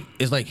called.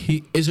 It's like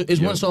it's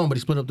one song, but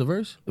he split up the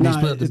verse. He Nah,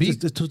 split up the it's,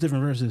 beat. it's two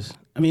different verses.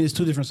 I mean, it's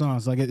two different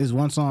songs. Like it's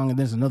one song and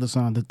then it's another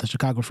song, the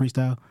Chicago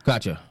Freestyle.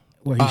 Gotcha.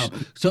 Where he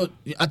So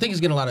I think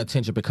it's getting a lot of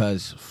attention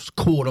because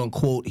quote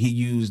unquote he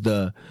used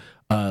the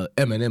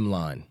Eminem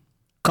line.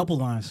 couple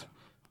lines.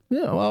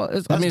 Yeah, well,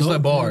 it's That's like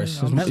dope. bars.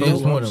 Yeah, It's, that's it's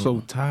dope. more I'm than so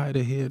tired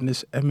of hearing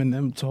this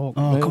Eminem talk.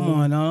 Oh, man. come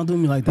on, no, don't do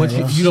me like that. But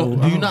yo. you don't?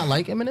 Do you not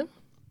like Eminem?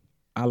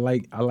 I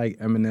like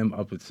Eminem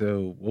up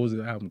until what was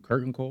the album?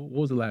 Curtain Call.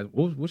 What was the last?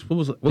 What was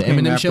what The came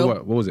Eminem after Show?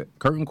 What was it?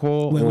 Curtain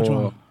Call Wait, or which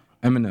one?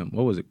 Eminem?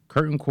 What was it?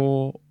 Curtain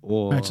Call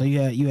or All right, so you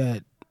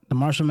had the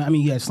Marshall. I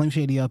mean, you had Slim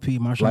Shady LP,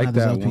 Marshall like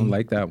Mathers that LP, one?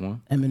 Like that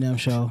one? Eminem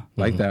Show.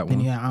 Like that Then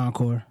one? you had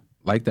Encore.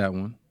 Like that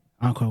one?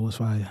 Encore was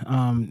fire.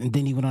 And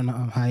then he went on a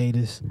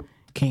hiatus.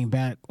 Came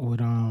back with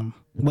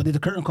what did the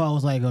Curtain Call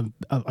was like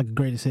a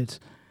greatest hits.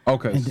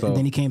 Okay, and, so and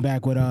then he came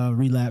back with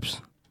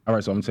Relapse. all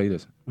right, so I'm gonna tell you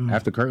this.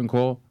 After Curtain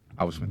Call,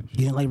 I was finished.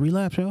 You didn't like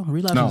Relapse, yo?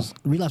 Relapse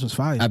was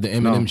fire. At the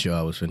Eminem show,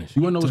 I was finished.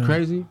 You wanna know what's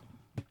crazy?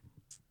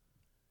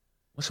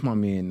 What's my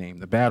man name?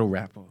 The battle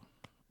rapper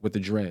with the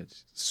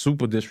dreads.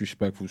 Super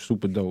disrespectful,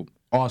 super dope.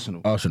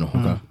 Arsenal. Arsenal.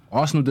 Okay.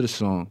 Arsenal did a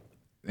song,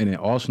 and in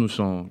Arsenal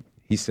song,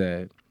 he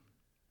said,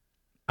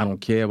 I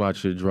don't care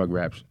about your drug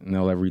raps and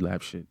all that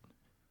relapse shit.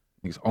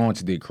 Niggas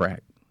aunts did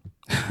crack.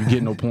 You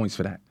get no points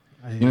for that.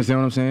 You understand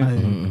what I'm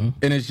saying?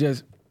 And it's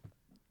just,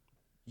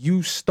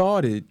 you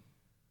started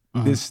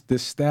this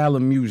style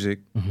of music,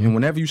 and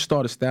whenever you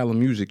start a style of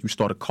music, you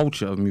start a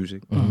culture of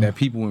music that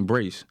people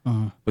embrace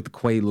with the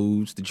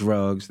Quaaludes, the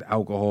drugs, the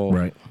alcohol,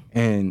 Right.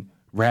 and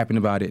rapping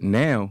about it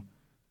now,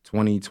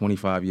 20,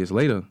 25 years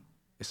later,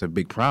 it's a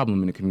big problem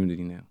in the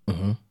community now.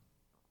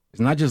 It's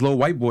not just little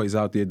white boys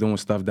out there doing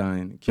stuff,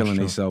 dying, killing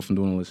themselves and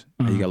doing all this.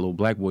 You got little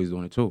black boys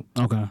doing it too.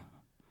 Okay.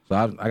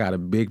 So I got a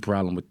big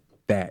problem with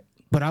that.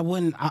 But I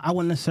wouldn't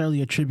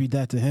necessarily attribute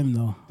that to him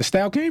though. The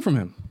style came from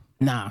him.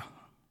 Nah.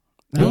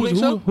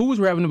 Who was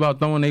rapping about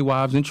throwing their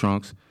wives in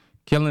trunks,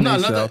 killing No,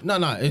 themselves? no.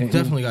 It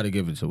definitely got to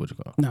give it to what you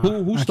call. No,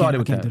 Who started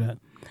with that? do that?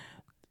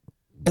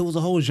 It was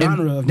a whole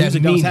genre of that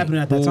music that was meaning.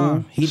 happening at that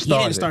time. He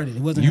didn't start it.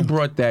 It wasn't You him.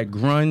 brought that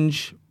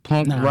grunge,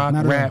 punk, rock,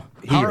 not at rap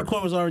all. here.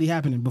 Hardcore was already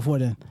happening before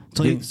then.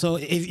 So, Yeah. so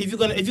if you're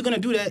gonna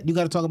do that, you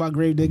got to talk about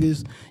Grave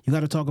Diggers. You got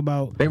to talk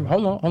about.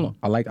 Hold on.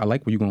 I like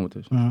where you're going with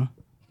this. Uh-huh.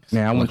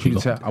 Now I want you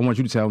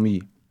to tell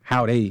me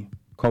how they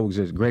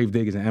coexist. Grave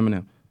Diggers and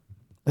Eminem.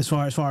 As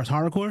far as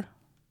hardcore,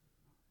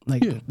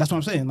 like that's what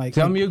I'm saying. Like,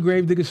 Tell me a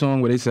Grave Digger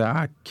song where they say,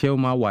 "I kill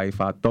my wife,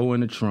 I throw her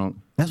in the trunk."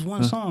 that's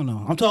one song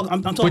though. I'm talking.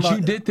 I'm talking But about.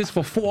 you did this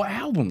for 4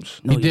 albums.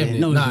 No, He did.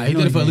 No, Nah, he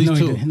did it for at least No,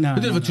 he 2. didn't. Nah,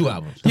 He did it nah, for 2 nah.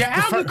 albums. Your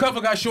album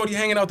cover got Shorty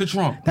hanging out the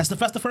trunk. That's the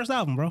first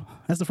album, bro.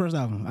 That's the first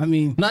album. I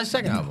mean, Not his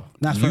second album.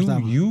 that's the first You-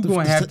 album. you The-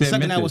 gonna have to the second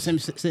admit album was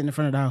this. him sitting in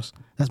front of the house.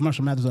 That's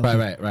Marshall Mathers.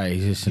 album. Right.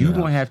 He's just You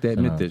gonna have to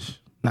admit this.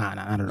 Nah,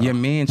 not at all. Your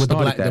man with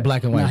started that. the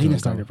black and white. Nah, he joint,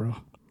 didn't start it, bro.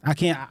 I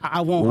can't.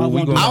 I won't. Well, I we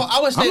won't. gonna- I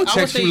would say. I'm gonna I would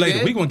text say you he later.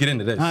 did. We gonna get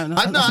into this.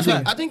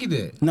 I think he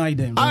did. No, he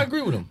didn't. Bro. I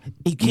agree with him.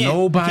 He can't.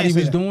 Nobody he can't say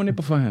was that. doing it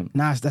before him.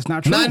 Nah, that's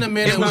not true. Not in a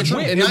minute. It was Not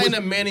weird. in It was-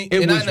 a minute.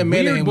 It Not was in a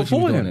minute. weird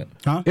before him. It.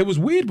 Huh? It was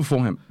weird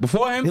before him.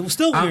 Before him, It was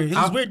still weird. It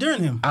was weird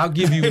during him. I'll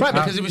give you Right,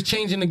 because it was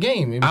changing the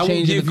game. It I was will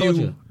changing give the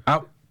culture.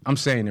 you. I'm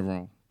saying it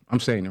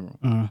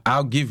wrong.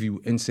 I'll give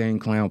you Insane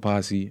Clown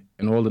Posse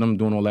and all of them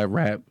doing all that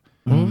rap,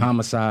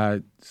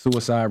 homicide,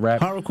 suicide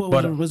rap. Horrorcore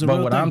but was a but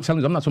real what thing. I'm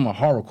telling you, I'm not talking about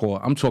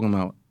horrorcore. I'm talking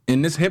about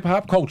in this hip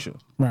hop culture,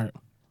 Right.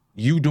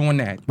 you doing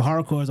that. But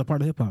hardcore is a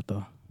part of hip hop,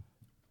 though.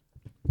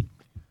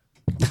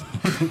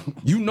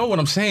 You know what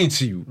I'm saying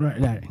to you. Right.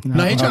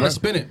 No, he trying to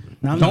spin it.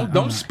 No, I'm Don't not, I'm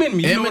don't not. spin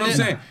me. You know what I'm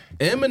saying.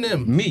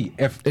 Eminem. Me,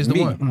 if Is the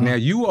me, one. now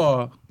you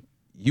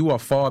are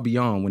far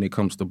beyond when it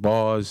comes to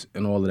bars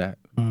and all of that.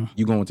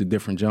 You go into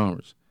different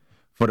genres.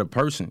 For the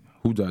person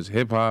who does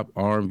hip hop,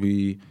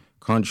 R&B,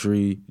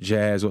 country,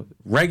 jazz, or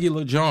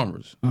regular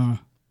genres,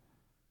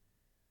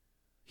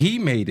 he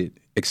made it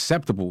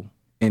acceptable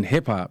in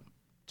hip hop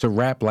to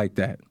rap like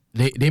that.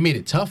 They made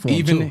it tough for him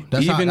Even too.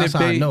 That's even how, if that's how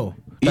they I know.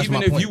 That's even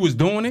my if point. you was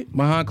doing it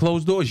behind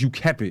closed doors, you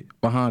kept it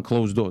behind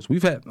closed doors.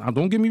 We've had, now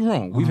don't get me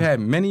wrong, we've had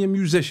many a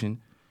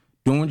musician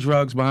doing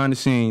drugs behind the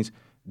scenes,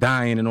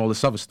 dying and all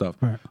this other stuff.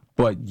 Right.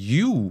 But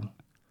you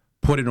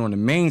put it on the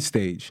main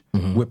stage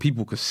where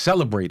people could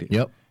celebrate it.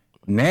 Yep.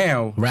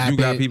 Now Rap you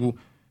got it, people.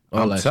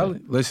 all I'm that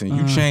telling. Listen,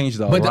 you changed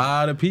a But the-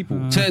 lot of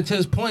people. To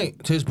his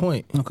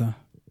point. Okay.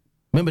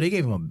 Remember, they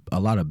gave him a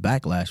lot of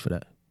backlash for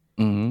that.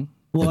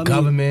 Well, The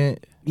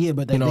government. Yeah,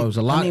 but You know, it was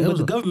a lot- I mean, it but was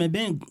the a- government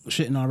been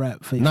shitting on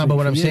rap for. No, for- but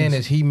what for I'm saying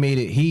years. is he made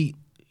it.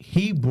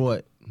 He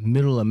brought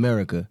Middle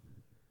America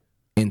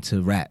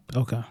into rap,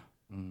 Okay.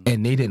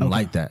 and they didn't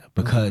like that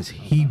because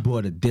he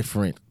brought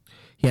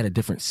he had a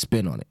different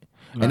spin on it,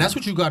 and that's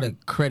what you got to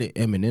credit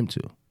Eminem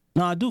to.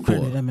 No, I do for.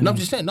 credit Eminem. No, I'm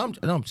just saying. No,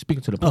 I'm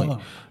speaking to the point. Oh.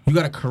 You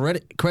got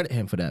to credit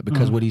him for that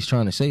because what he's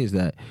trying to say is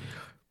that,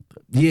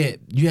 yeah,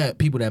 you had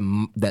people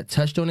that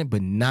touched on it,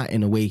 but not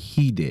in the way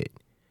he did,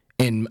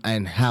 and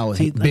how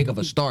See, big like, of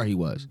a star he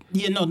was.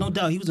 Yeah, no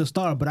doubt he was a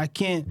star, but I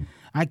can't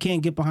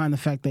get behind the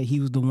fact that he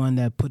was the one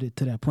that put it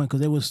to that point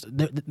because there was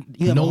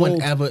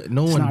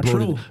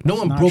No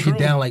one broke it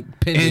down like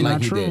Penny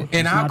like he did.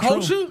 In our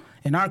culture?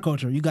 In our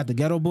culture, you got the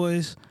Ghetto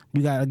Boys.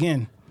 You got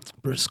again,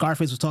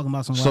 Scarface was talking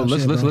about some. So wild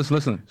shit, bro.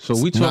 listen. So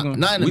we talking.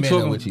 not in the we manner in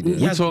talking. which he did.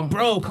 We Yes, talking.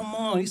 bro, come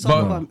on. He's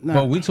talking about.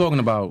 But we talking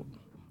about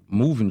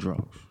moving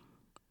drugs.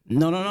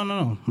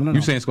 No.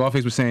 You saying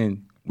Scarface was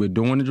saying we're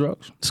doing the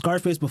drugs?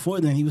 Scarface before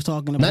then he was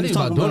talking Not about, even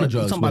about doing the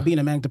drugs, talking but- about being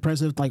a manic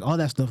depressive, like all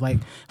that stuff, like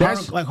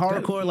That's- like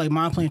hardcore, like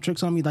mind playing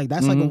tricks on me, like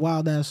that's like a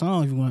wild ass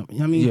song. If you want, you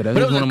know what I mean, Yeah, that But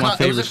it is was one a of my con- it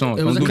was favorite a- songs.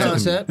 it was Don't a do that to me.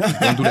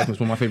 concept. Don't do that. It's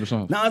one of my favorite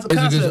songs. nah, it's a It's a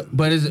concept, good,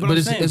 but I'm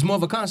it's saying. more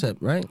of a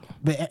concept, right?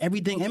 But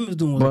everything M was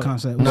doing was a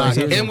concept. No, Was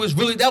it? and was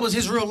really that was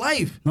his real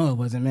life. No, it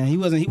wasn't, man. He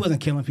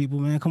wasn't killing people,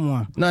 man. Come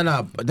on.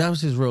 No, but that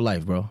was his real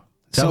life, bro.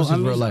 That was his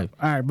real life.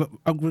 All right, but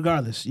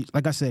regardless,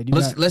 like I said, you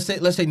Let's got,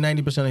 say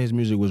 90% of his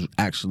music was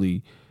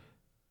actually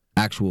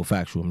actual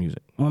factual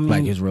music, I mean,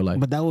 like his real life.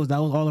 But that was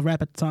all the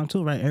rap at the time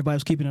too, right? Everybody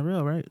was keeping it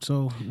real, right?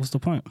 So what's the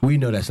point? We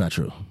know that's not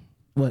true.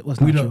 What's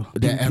We not know true?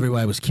 that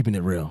everybody was keeping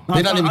it real. No,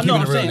 They're not even keeping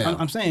I'm it real saying, now.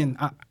 I'm saying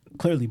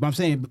clearly, but I'm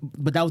saying,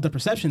 but that was the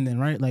perception then,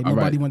 right? Like All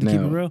nobody right, wanted to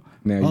keep it real.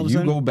 Now All of a you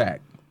sudden? go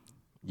back.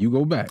 You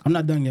go back. I'm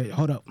not done yet.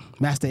 Hold up.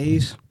 Master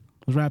Ace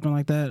was rapping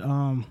like that.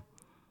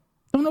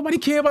 Don't nobody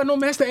care about no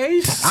Master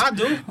Ace. I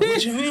do.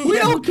 What you mean? We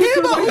don't care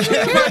about Nobody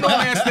care about no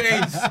Master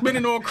Ace.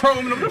 Spinning on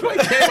chrome. Nobody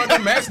care about no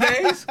Master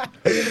Ace.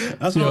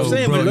 That's what Yo, I'm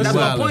saying. bro, But you that's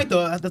my wildin'. point,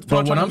 though. That's the But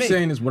point what I'm I'm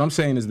trying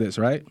saying is this,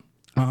 right?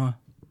 to make.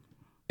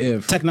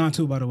 If Tech 9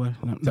 too, by the way.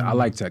 No, I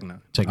like Tech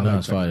 9. Tech I like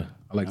 9's fire.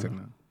 I like Tech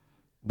 9.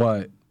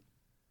 But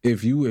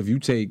if you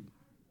take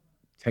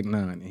Tech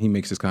 9 and he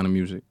makes this kind of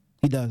music,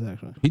 he does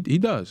actually. he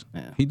does.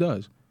 Yeah. He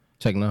does.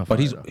 Check now. But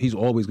he's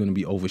always going to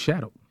be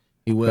overshadowed.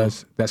 he will.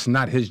 That's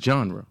not his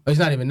genre. It's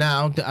not even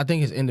now. I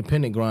think his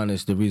independent grind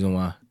is the reason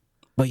why.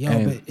 But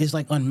but it's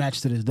like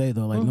unmatched to this day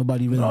though. Like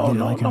nobody really did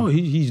it like him.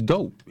 He's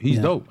dope. He's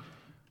Yeah. dope.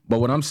 But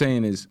what I'm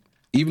saying is,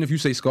 even if you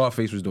say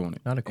Scarface was doing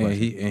it, Not a and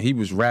question. he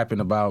was rapping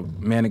about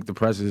manic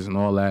depressives and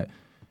all that,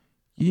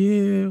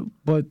 yeah,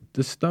 but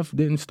the stuff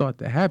didn't start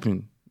to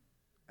happen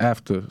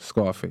after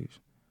Scarface.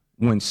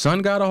 When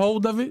Son got a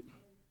hold of it,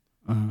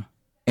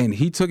 and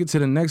he took it to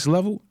the next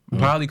level,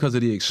 probably because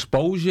of the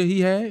exposure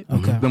he had,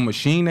 Okay. the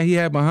machine that he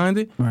had behind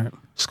it. Right.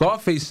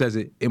 Scarface says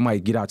it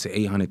might get out to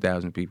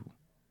 800,000 people.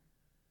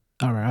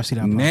 All right. I see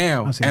that. part.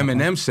 Now I see that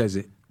Eminem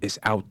says it's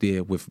out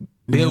there with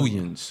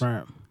billions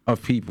Right.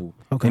 of people.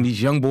 Okay. And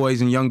these young boys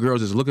and young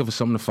girls is looking for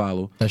something to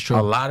follow. That's true.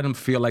 A lot of them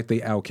feel like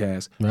they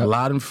outcast. Yep. A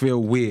lot of them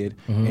feel weird.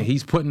 And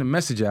he's putting the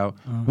message out,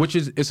 which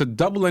is it's a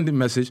double-ended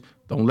message.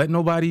 Don't let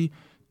nobody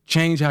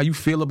change how you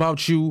feel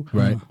about you.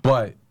 Right.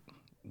 But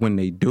when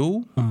they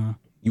do,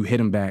 you hit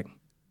them back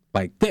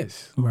like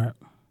this. Right.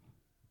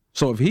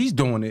 So if he's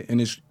doing it and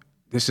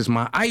this is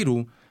my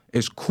idol,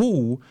 it's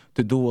cool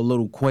to do a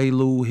little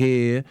Quaalude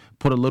here,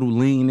 put a little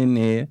lean in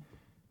there.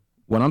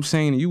 What I'm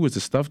saying to you is the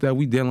stuff that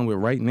we dealing with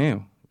right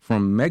now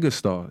from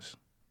megastars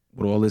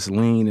with all this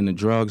lean and the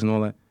drugs and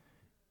all that.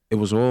 It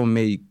was all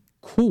made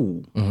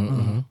cool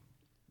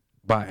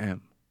by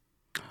M.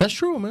 That's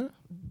true, man.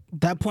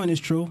 That point is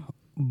true.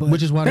 But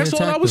Which is why That's they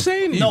all I attacked was him.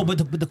 saying to you. no,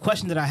 but the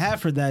question that I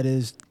have for that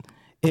is,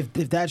 if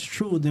that's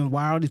true, then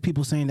why are these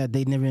people saying that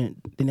they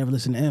never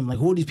listened to M? Like,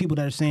 who are these people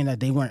that are saying that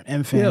they weren't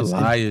M They're fans?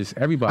 liars.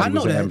 Everybody I know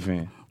was an that. M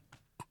fan.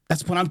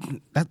 That's what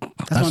I'm. That's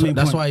my main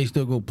That's point. why he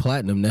still go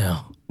platinum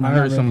now. I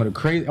heard some of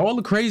the all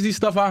the crazy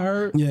stuff I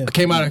heard. Yeah. It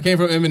came from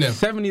Eminem.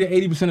 70 to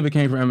 80% of it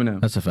came from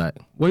Eminem. That's a fact.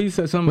 What he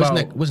said something What's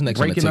about what's next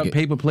on the breaking up ticket?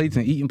 paper plates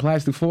and eating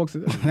plastic forks.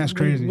 That's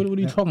crazy. What are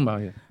you talking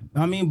about here?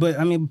 I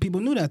mean,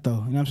 people knew that though. You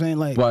know what I'm saying?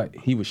 Like, But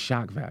he was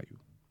shock value.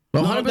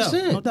 no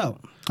 100%.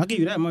 doubt. I'll give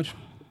you that much.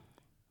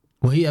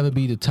 Will he ever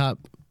be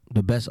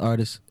the best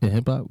artist in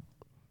hip hop?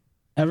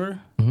 Ever?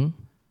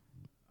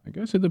 I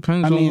guess it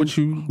depends I on mean, what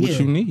you yeah.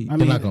 need. I They're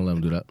mean, not gonna let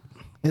him do that.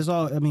 it's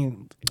all. I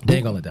mean, They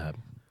ain't gonna let that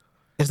happen.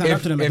 it's not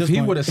up to them at if this he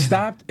point. would have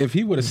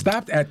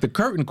stopped at the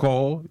curtain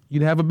call,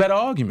 you'd have a better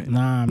argument.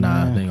 Nah,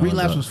 Nah, man. they ain't gonna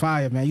Relapse do it. was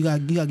fire, man. You got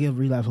to give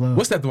Relapse love.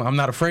 What's that doing? I'm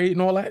not afraid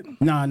and all that.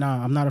 Nah.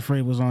 I'm not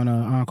afraid. Was on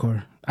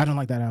Encore. I don't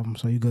like that album,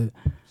 so you good.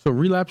 So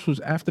Relapse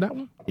was after that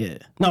one. Yeah.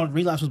 No,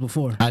 Relapse was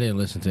before. I didn't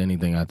listen to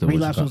anything after.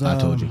 Relapse was I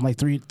told you. like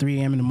 3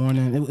 a.m. in the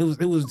morning.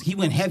 It was. He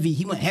went heavy.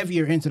 He went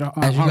heavier into the.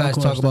 As you guys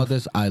hardcore talk stuff. about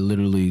this, I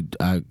literally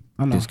know.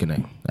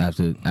 disconnect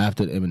after the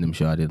Eminem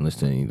show. I didn't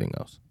listen to anything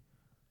else.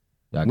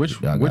 Y'all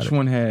got Which it.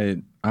 one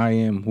had I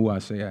Am Who I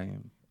Say I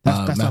Am? That's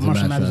how Method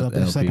Marshall Man Mathers up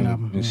there. LP. Second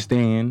album. And Yeah.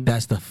 Stan.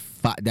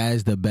 That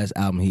is the best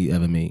album he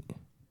ever made.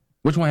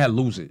 Which one had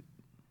Lose It?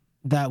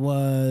 That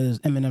was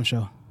Eminem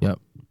show. Yep.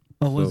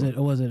 Or was it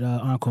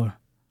Encore?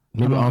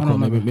 Maybe I don't Encore.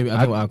 remember. Maybe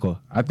I think Encore.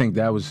 I think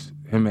that was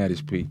him at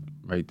his peak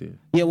right there.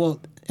 Yeah, well,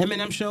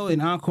 Eminem show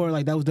and Encore,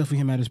 like that was definitely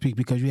him at his peak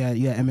because you had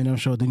Eminem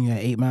show, then you had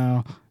 8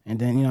 Mile, and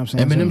then you know what I'm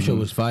saying. Eminem So- show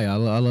was fire. I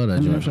love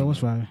that Eminem joint. show was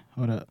fire.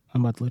 Hold up,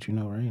 I'm about to let you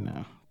know right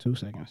now. 2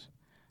 seconds.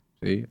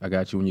 See, I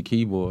got you on your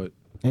keyboard.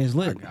 It's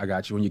lit. I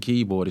got you on your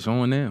keyboard. It's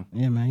on now.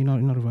 Yeah, man. You know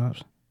the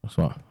vibes.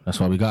 That's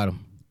why we got him.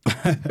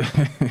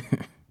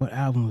 What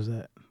album was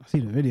that? I see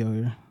the video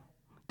here.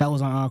 That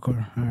was on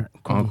Encore. All right.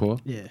 Cool. Encore.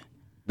 Yeah.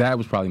 That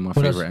was probably my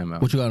What else? favorite M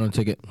album. What you got on the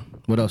ticket?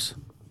 What else?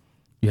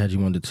 You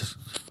wanted to.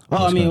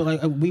 Oh, I mean,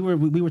 like we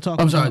were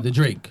talking. I'm sorry, about- the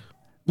Drake.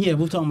 Yeah,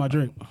 we were talking about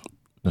Drake.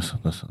 That's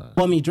Well,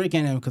 I mean Drake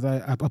and M because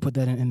I put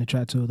that in the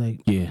chat too.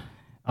 Like, yeah.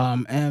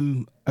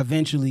 M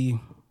eventually.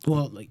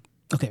 Well, like,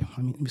 okay,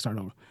 let me start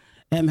over.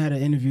 M had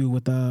an interview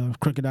with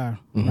Crooked Eye,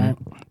 right?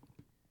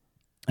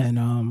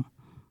 And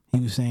he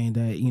was saying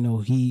that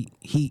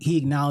he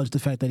acknowledged the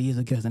fact that he is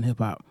a guest in hip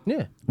hop,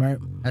 Yeah. right?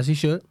 As he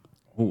should.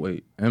 Oh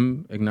wait,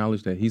 M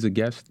acknowledged that he's a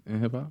guest in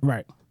hip hop.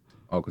 Right.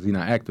 Oh, because he's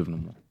not active no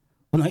more.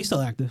 Well, no, he's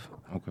still active.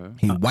 Okay.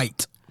 He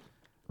white.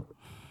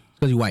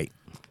 Because he white.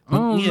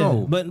 Oh yeah,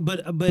 no. but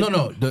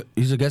No.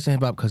 He's a guest in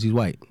hip hop because he's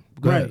white.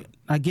 Go right. ahead.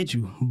 I get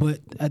you, but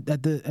at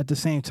the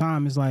same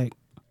time, it's like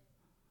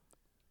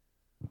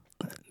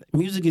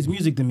music is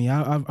music to me.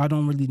 I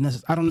don't really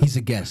necessarily. I don't. He's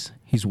a guest.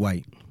 He's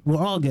white. We're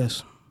all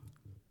guests.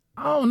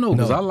 I don't know,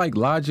 because No. I like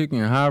Logic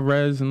and High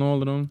Res and all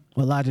of them.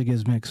 Well, Logic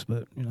is mixed,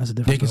 but that's a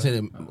They different story.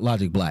 consider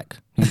Logic black.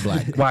 He's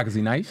black. Why? Because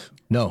he nice?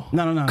 No.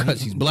 No.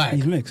 Because he's black.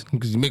 He's mixed.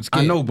 Because he's mixed. I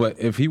kid. know, but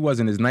if he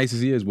wasn't as nice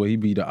as he is, will he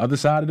be the other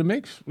side of the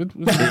mix? What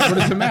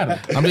does it matter?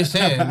 I'm just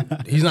saying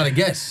he's not a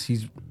guest.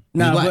 He's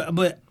No, black.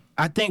 but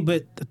I think,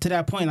 but to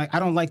that point, like I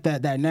don't like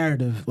that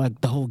narrative, like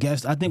the whole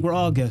guest. I think we're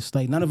all guests.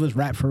 Like none of us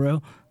rap for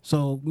real.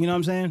 So you know what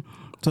I'm saying?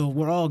 So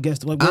we're all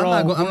guests. Like, we're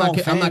I'm all not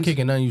fans.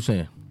 kicking nothing you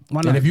saying. Why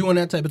And not? if you on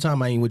that type of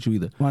time, I ain't with you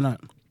either. Why not?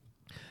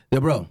 Yeah,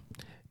 bro,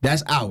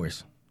 that's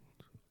ours.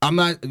 I'm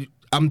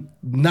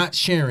not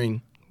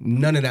sharing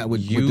none of that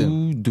with them.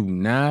 You do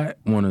not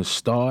want to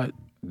start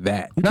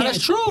that. No,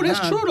 that's true.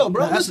 That's true though,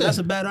 bro. Listen. That's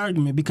a bad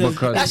argument because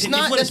Because- That's if not-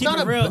 you wanna that's keep not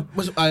it a- real.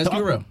 let's be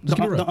real. Let's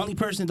keep it real. The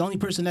only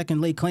person that can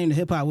lay claim to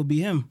hip hop would be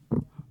him.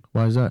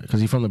 Why is that?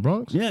 Because he's from the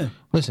Bronx? Yeah.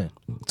 Listen,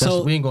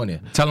 So- we ain't going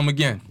there. Tell him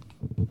again.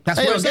 That's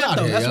Hey, where yo, it's get at out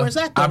though. here, That's yo. where it's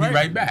at though. I'll be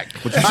right back.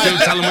 But you still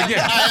tell him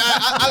again.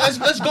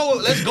 Let's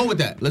go with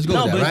that. Let's go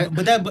No, with that, but- right?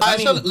 but that- but All I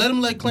right, so mean- let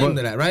him lay claim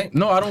to that, right?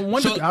 No, I don't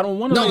want to. I don't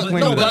want to No, lay claim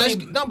no, to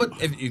but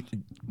that. if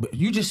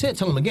you just said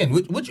tell him again.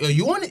 Which are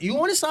you on it?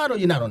 You on his side or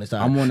you're not on his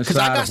side? I'm on the Because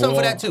side I got of something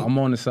all. for that too. I'm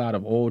on the side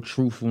of all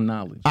truthful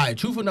knowledge. All right,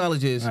 truthful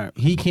knowledge is All right.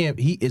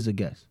 he is a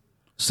guest.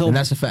 So And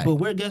that's a fact. But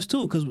we're guests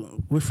too, because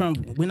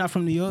we're not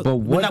from New York. But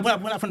we're what-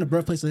 not from the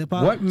birthplace of hip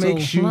hop. what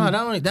makes you-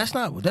 No, that's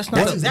not. That's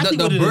exactly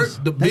what it is.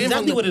 That's being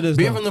exactly from what it is,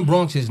 Being though. from the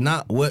Bronx is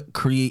not what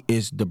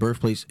is the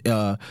birthplace.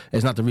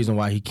 Is not the reason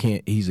why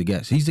he's a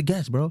guest. He's a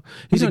guest, bro.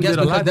 He's He a done guest did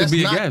a because lot to that's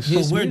be a not guest.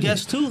 his But we're music.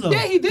 guests too, though.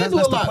 Yeah, he did That's do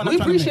a the lot. point We I'm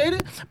trying to appreciate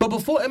it. But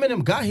before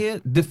Eminem got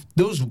here,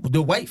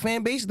 the white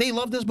fan base, they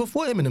loved us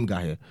before Eminem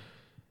got here.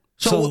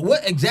 So So-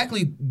 what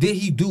exactly did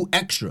he do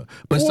extra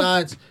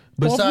besides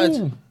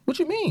who? what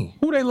you mean?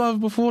 Who they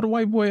loved before the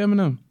white boy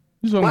Eminem?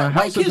 You talking about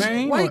House of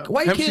Pain?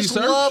 White MC kids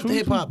Serch? loved Who-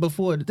 hip hop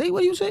before. What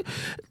do you say?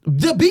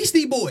 The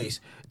Beastie Boys.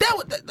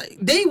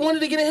 They wanted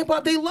to get in hip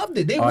hop. They loved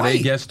it. They Are white. they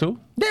guests too?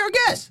 They're a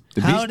guest.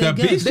 How are they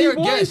guests? Beastie They're a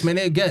Boys? guest, man.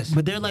 They're a guest.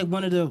 But they're like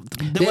one of the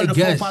They're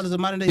guests. forefathers of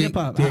modern day hip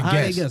hop. They're How are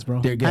they guests. guests,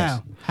 bro? They're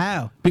guests.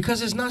 How?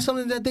 Because it's not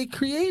something that they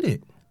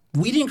created.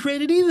 We didn't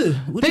create it either.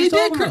 What are They you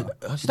did. talking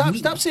about?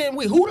 Stop saying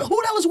we. Who the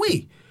hell is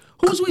we?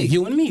 Who's we?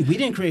 You and me. We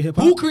didn't create hip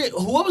hop.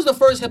 What was the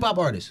first hip hop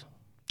artist?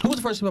 Who was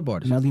the first hip hop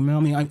artist? Melly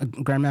Mel,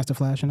 Grandmaster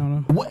Flash, and all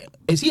them. What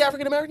is he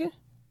African American?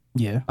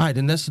 Yeah. All right,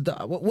 then that's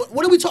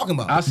what are we talking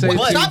about? I say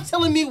Stop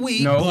telling me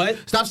we. No. But-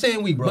 Stop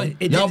saying we, bro.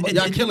 But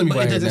y'all killing me but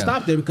right it here doesn't now.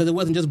 stop there because it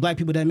wasn't just black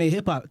people that made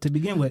hip hop to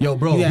begin with. Yo,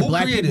 bro, You had who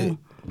black created people-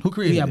 it? Who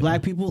created You had it?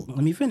 black people.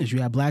 Let me finish.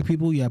 You had black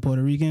people. You had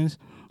Puerto Ricans,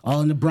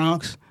 all in the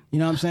Bronx. You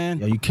know what I'm saying?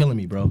 Yo, you killing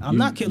me, bro. I'm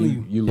not killing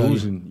you. You're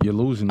losing. You're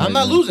losing. I'm right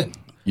not now. losing.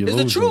 You're It's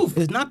the losing. truth.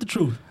 It's not the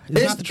truth. It's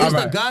It's not the it's truth. the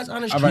All right. God's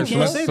honest All right, truth. so You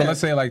let's, can't so say that. let's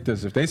say it like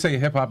this. If they say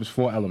hip hop is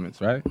 4 elements,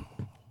 right? And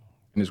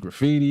it's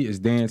graffiti, it's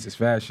dance, it's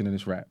fashion, and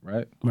it's rap,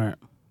 right? Right.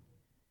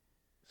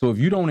 So if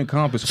you don't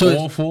encompass So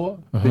all 4,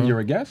 then you're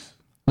a guest?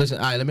 Listen,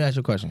 all right, let me ask you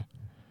a question.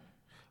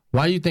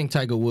 Why do you think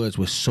Tiger Woods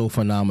was so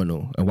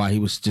phenomenal and why he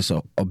was just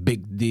a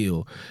big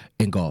deal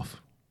in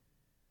golf?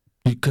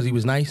 Because he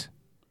was nice?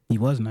 He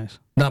was nice.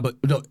 But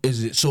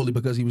is it solely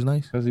because he was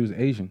nice? Because he was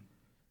Asian.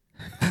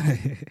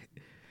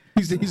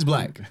 He's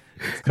black.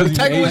 he's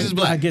Tiger Woods Asian. is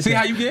black. I get See that.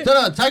 how you get?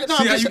 No, Tiger. No,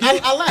 See I'm how just, you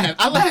get? I laugh.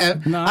 I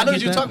laugh. No, I I know get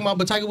what you're that. talking about,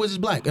 but Tiger Woods is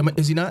black.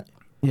 Is he not?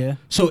 Yeah.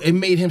 So it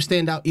made him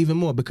stand out even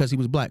more because he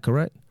was black,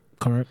 correct?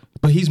 Correct.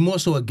 But he's more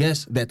so a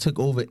guest that took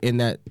over in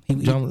that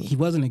genre. He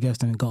wasn't a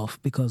guest in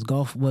golf because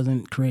golf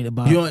wasn't created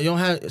by. You don't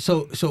have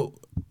so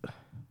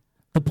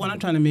The point I'm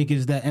trying to make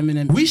is that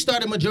Eminem. we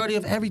started majority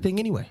of everything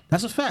anyway.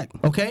 That's a fact.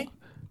 Okay,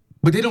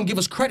 but they don't give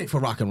us credit for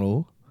rock and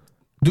roll,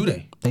 do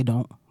they? They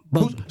don't.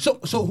 But So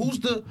who's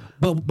the?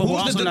 but we're who's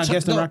also the not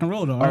guessing rock and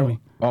roll though, are we?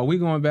 Are we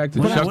going back to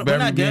We're not- Chuck we're Berry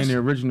not being guests. the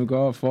original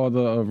godfather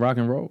of rock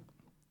and roll?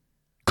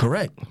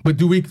 Correct, but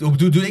do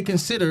they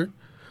consider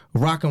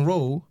rock and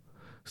roll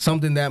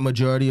something that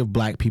majority of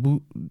black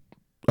people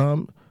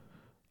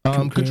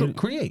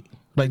create?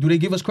 Like, do they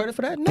give us credit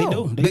for that?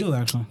 No, They do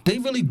actually. They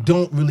really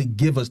don't really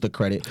give us the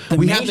credit. The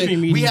we have mainstream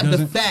we media have the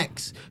doesn't.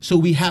 facts, so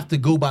we have to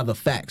go by the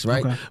facts,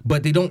 right? Okay.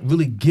 But they don't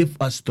really give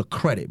us the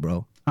credit,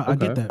 bro. I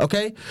get that.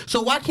 Okay,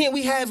 so why can't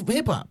we have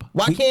hip hop?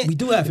 Why can't We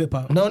do have hip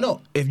hop.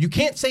 No. If you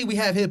can't say we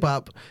have hip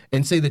hop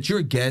and say that you're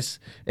a guest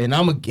and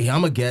I'm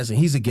a guest and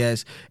he's a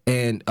guest,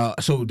 and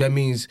so that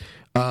means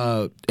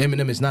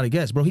Eminem is not a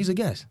guest, bro. He's a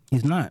guest.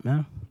 He's not,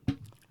 man.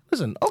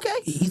 Listen, okay,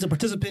 He's a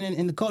participant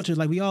in the culture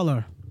like we all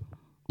are.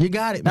 you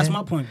got it. That's man.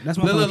 my point. That's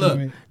my point. Look.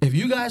 Kevin. If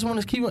you guys want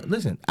to keep it,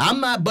 listen, I'm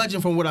not budging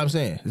from what I'm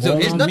saying. So Well,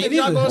 it's me nothing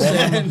y'all gonna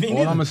neither. say. Me All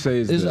I'm gonna say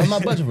is this: I'm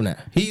not budging from that.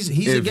 He's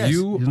a if guest.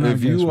 you He's not a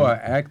if guest, you bro. are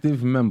an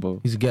active member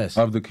He's a guest.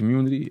 of the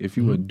community, if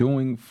you are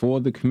doing for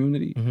the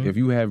community, if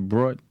you have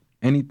brought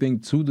anything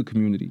to the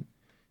community,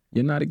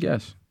 you're not a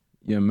guest.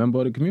 You're a member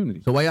of the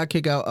community. So why y'all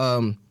kick out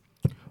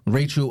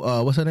Rachel?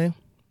 What's her name?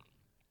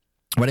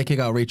 Why they kick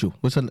out Rachel?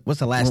 What's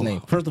her last name?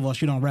 First of all,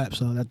 she don't rap,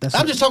 so that's.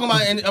 I'm just talking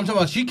about. And I'm talking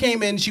about. She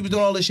came in. She was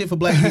doing all this shit for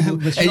black people,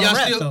 But she and don't y'all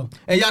rap, still though.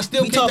 We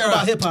talking kicked her about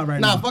out. hip-hop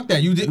right nah, now. fuck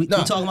that. You did. We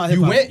Nah, talking about you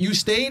hip-hop. went. You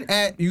stayed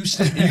at. You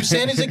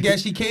saying as a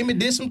guest. She came and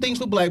did some things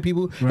for black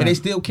people, and they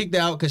still kicked her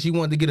out because she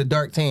wanted to get a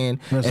dark tan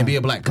and be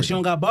a black Because she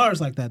person. don't got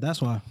bars like that.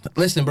 That's why.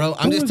 Listen, bro.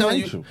 I'm Who just is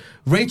telling Rachel? you.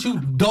 Rachel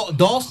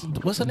Dawson.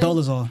 What's her name?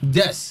 Dolezal.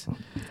 Yes.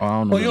 Oh, I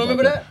don't know Oh, you don't about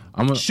remember that?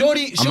 I'm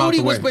Shorty I'm out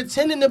the was way.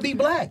 pretending to be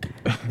black.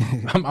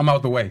 I'm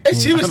out the way. And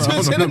she was I don't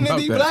know pretending to about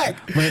be that.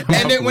 black. I'm And out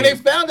then the when way. they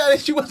found out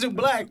that she wasn't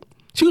black,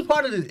 she was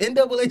part of the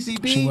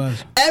NAACP. She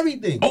was.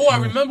 Everything. Oh, I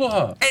remember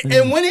her.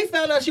 And when they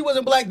found out she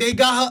wasn't black, they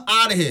got her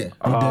out of here.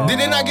 Did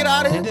they not get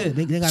out of They here? did.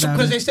 They got out of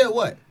Because here. they said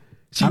what?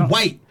 She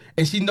white.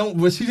 And she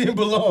didn't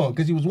belong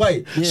because she was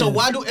white. Yeah. So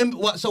why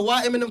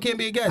Eminem can't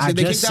be a guest? I If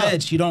they just kicked out?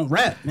 said she don't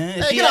rap, man.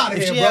 If Hey, she get had- out of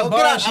if here, she bro. had Get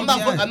bars, out. she'd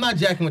I'm be not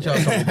jacking what y'all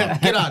talking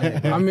about. Get out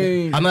of here. I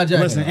mean, I'm not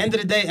jacking. Listen, end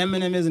of the day,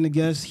 Eminem isn't a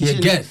guest. He a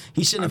guest.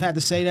 He shouldn't have had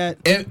to say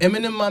that.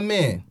 Eminem, my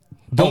man.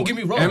 Don't get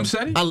me wrong. Em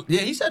said it?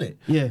 Yeah, he said it.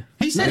 Yeah.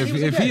 He said if, he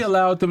was a if he guest.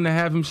 allowed them to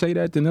have him say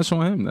that, then that's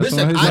on him. That's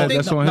Listen, on his I head. think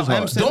That's on his no, Em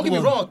heart. said- Don't get me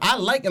Well- wrong. I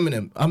like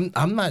Eminem.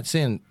 I'm not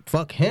saying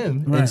fuck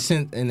him Right.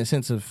 in the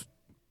sense of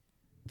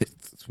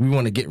we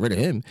want to get rid of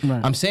him.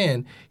 Right. I'm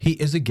saying he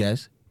is a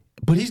guest,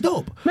 but he's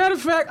dope. Matter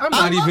of fact, I'm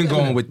I not love even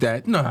going Eminem. with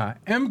that. Nah,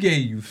 M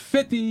gave you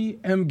 50,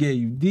 M gave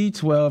you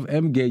D12,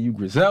 M gave you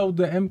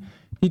Griselda.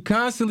 He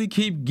constantly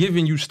keep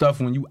giving you stuff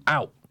when you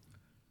out.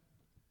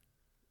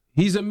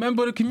 He's a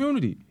member of the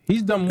community.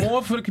 He's done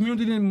more for the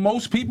community than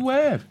most people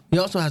have. He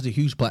also has a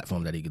huge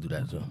platform that he could do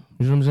that. So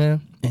you know what I'm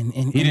saying? And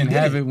He didn't did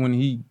have it when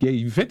he gave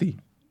you 50.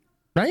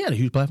 Right? He had a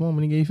huge platform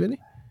when he gave 50.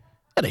 He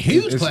had a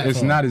huge platform.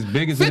 It's not as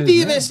big as it 50 is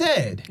even now.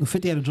 said.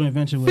 50 had a joint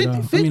venture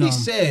with 50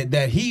 said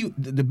that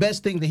the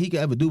best thing that he could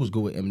ever do was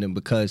go with Eminem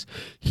because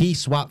he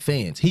swapped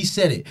fans. He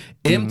said it.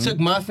 M took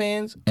my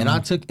fans and I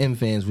took M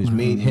fans, which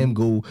made him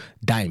go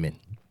diamond.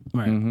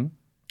 Right.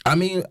 I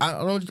mean, I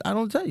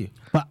don't tell you.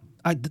 But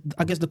I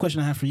guess the question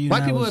I have for you White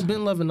now people is, have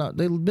been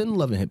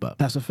loving hip hop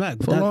that's a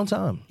fact. for a long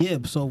time. Yeah,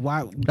 so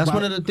why? That's why,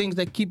 one of the things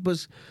that keep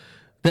us,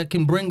 that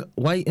can bring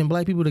white and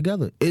black people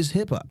together is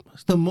hip hop.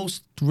 It's the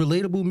most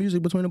relatable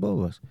music between the both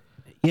of us.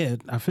 Yeah,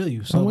 I feel you.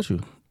 I'm So with you.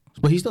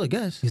 But he's still a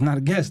guest. he's not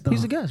a guest though.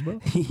 He's a guest, bro.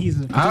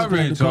 He's a I participant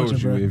already in the told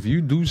culture, you, bro. if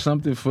you do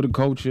something for the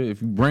culture,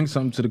 if you bring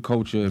something to the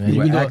culture, if Man,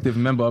 you're you an know- active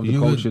member of the you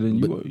culture,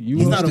 would- then but you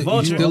He's are not a still-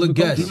 vulture. he's still a of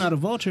the culture. guest. He's not a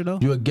vulture though.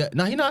 You a guest?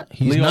 No, he's not.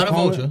 He's Leo not a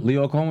Cohen, vulture.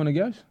 Leo Cohen, I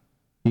guess.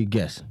 He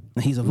guest.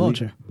 He's a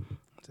vulture.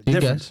 It's a He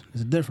difference. guess.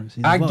 It's a difference.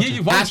 He's a I vulture. give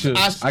you vulture.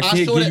 I can't saw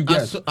give you that-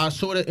 guess. I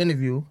saw the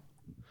interview.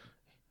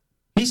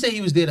 He said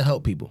he was there to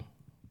help people.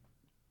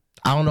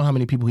 I don't know how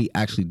many people he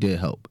actually did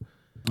help.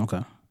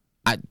 Okay.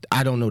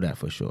 I don't know that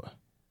for sure.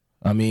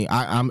 I mean,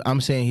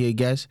 I'm saying he a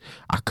guest.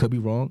 I could be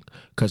wrong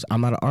because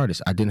I'm not an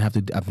artist.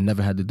 I've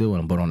never had to deal with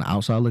him. But on the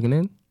outside looking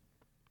in,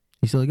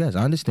 he's still a guest.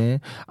 I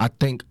understand. I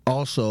think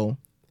also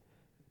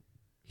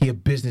he a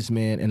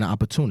businessman and an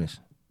opportunist.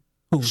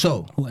 Who?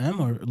 So Who, M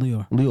or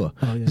Leo? Leo,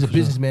 Oh, yeah, he's a for sure.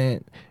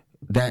 businessman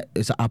that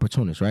is an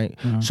opportunist, right?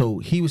 So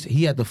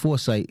he had the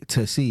foresight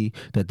to see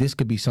that this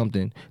could be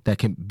something that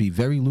can be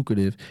very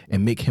lucrative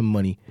and make him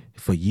money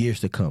for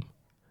years to come.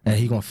 And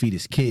he gonna feed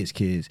his kids'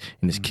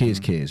 and his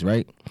kids',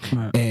 right?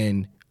 Right.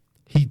 And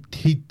he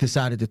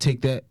decided to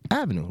take that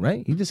avenue,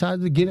 right? He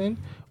decided to get in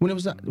when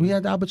we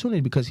had the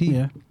opportunity because he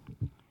Yeah.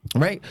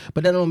 right?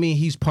 But that don't mean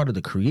he's part of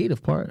the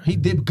creative part. He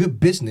did good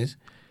business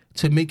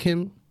to make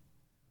him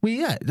where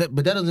he at.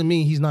 But that doesn't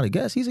mean he's not a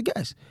guest. He's a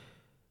guest.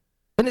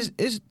 And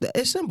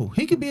it's simple.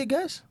 He could be a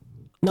guest.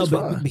 No, That's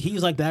but fine.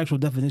 he's like the actual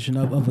definition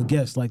of a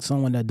guest, like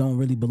someone that don't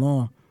really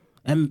belong.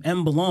 M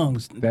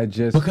belongs. That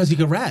just Because he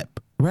can rap,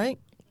 right?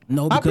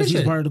 No, I because he's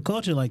appreciate it. part of the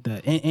culture like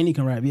that, and he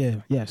can rap. Yeah,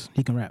 yes,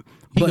 he can rap.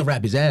 He But can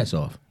rap his ass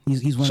off.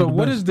 He's one so. of the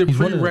What best. is the He's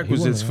one of the-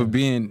 prerequisites he's for one of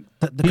being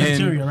The in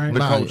criteria, right? the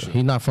Nah, culture?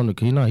 he's not from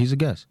the. He's a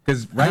guest.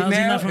 Because right How is he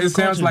now not from it the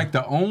sounds culture? like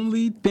the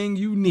only thing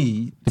you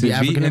need To to be be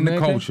African in the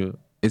American? culture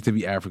is to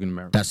be African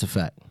American. That's a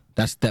fact.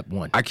 That's step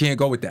one. I can't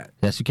go with that.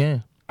 Yes, you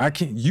can. I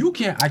can't. You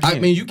can't. I I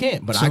can't. mean, you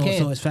can't, but so, I can.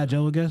 So is Fat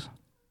Joe a guest?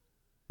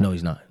 No,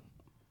 he's not.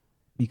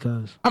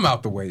 Because I'm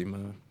out the way,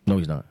 man. No,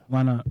 he's not.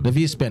 why not? If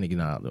he's Hispanic, he's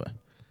not out of the way.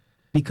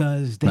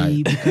 Because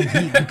Right.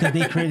 because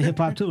they created hip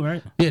hop too,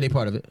 right? Yeah, they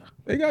part of it.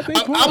 They got their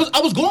I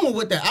was going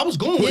with that. I was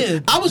going with Yeah,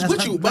 it. I was that's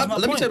with you. my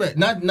Let me point. tell you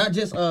that. Not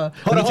just on,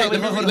 hold on, hold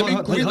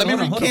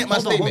on, recant my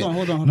statement.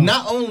 hold on.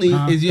 Not only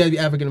is you have to be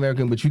African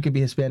American, but you could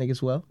be Hispanic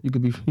as well. You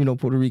could be,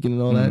 Puerto Rican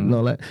and all that and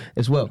all that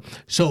as well.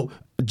 So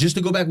just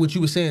to go back to what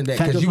you were saying, that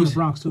Fat because Joe you from was the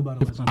Bronx too, by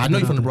the way. so I know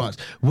you're from the Bronx.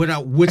 Which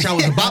I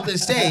was about to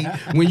say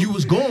when you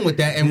was going with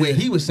that, and when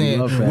he was saying,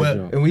 Love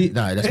Fat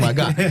Joe. that's my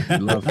guy.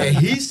 Love And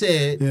he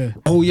said, Yeah.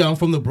 "Oh yeah, I'm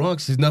from the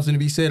Bronx. There's nothing to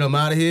be said. I'm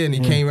out of here." And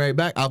he came right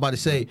back. I was about to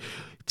say,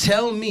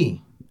 "Tell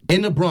me,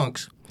 in the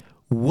Bronx,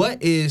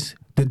 what is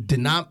the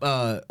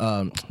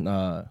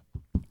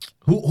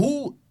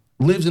who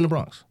lives in the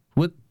Bronx?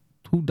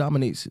 Who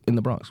dominates in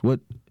the Bronx? What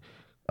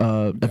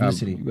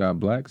ethnicity? You got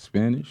black,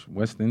 Spanish,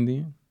 West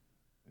Indian,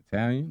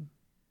 Italian.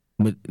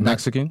 But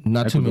Mexican,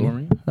 not too many.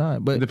 Ecuadorian. All right,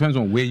 It but depends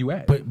on where you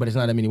at. but it's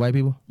not that many white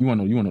people. You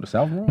wanna know the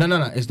South Bronx?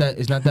 No.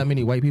 It's not that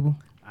many white people.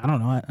 I don't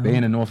know. I They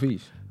in the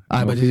Northeast. All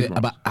right, but is Northeast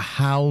it Bronx. about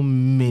how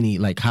many?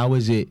 Like, how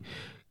is it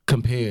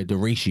compared? The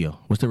ratio?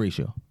 What's the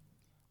ratio?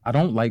 I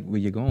don't like where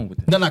you're going with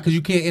this. No, because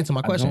you can't answer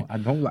my question. I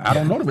don't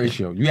know the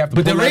ratio. You have to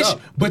But pull the that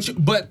ratio,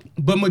 up.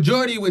 but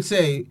majority would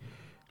say,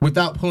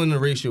 without pulling the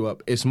ratio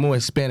up, it's more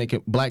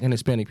Hispanic, black and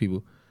Hispanic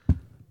people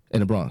in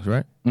the Bronx,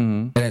 right?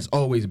 Mm-hmm. And it's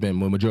always been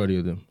more majority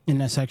of them. in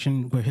that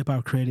section where hip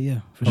hop created,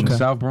 yeah, for In sure. the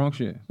South Bronx,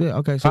 yeah. Yeah.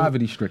 Okay. So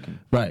Poverty stricken.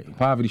 right,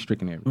 Poverty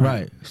stricken area.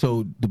 right.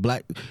 So the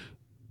black.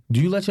 Do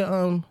you let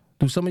your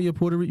do some of your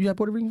you have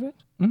Puerto Rican friends?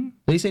 Mm-hmm. Do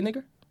they say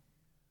nigger?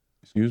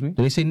 Excuse me?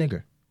 Do they say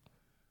nigger?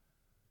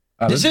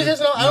 Let's This get- is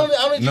no. I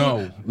don't.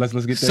 No, let's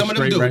get that Some of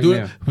them straight do. right do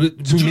now.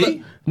 it, To do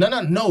me?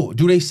 No.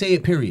 Do they say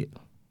it? Period.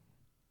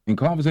 In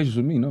conversations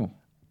with me, no.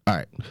 All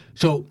right.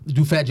 So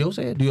do Fat Joe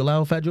say it? Do you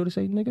allow Fat Joe to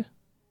say nigga?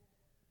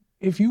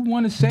 If you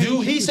want to say,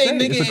 Do it, he you say can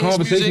nigga It's in a his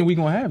conversation music? we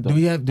gonna have though.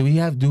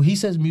 Do he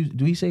say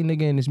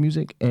nigga in his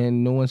music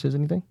and no one says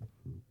anything?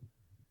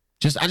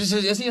 I just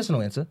said yes or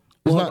no answer.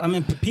 It's Well, not- I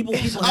mean, people.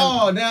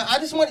 now I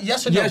just want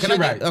yes or no. Yes, Can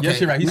you're I right. get- okay.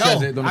 Yes, you're right. He No,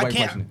 says it. Don't I nobody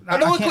can't. question it. I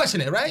don't want to can't-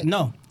 question it, right?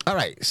 No, All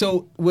right.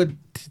 So would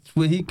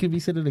he could be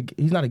considered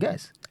he's not a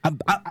guest? I'm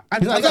not a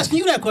guest. asking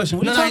you that question.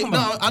 What are you talking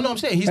about? No, I know what I'm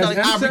saying. He's Has not.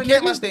 M I said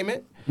recant my nigga?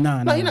 statement. No,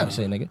 he never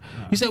said nigga.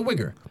 He said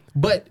wigger.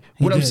 But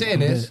what I'm did, saying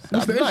he is, did.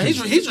 What's the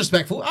issue? he's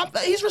respectful.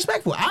 He's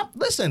respectful.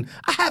 Listen,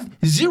 I have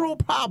zero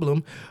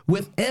problem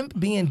with Imp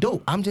being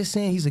dope. I'm just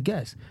saying he's a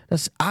guest.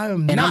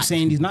 And not. I'm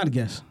saying he's not a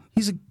guest.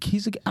 He's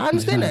a. I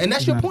understand that, and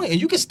that's your not. point,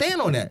 and you can stand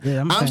on that.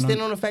 Yeah, I'm I'm standing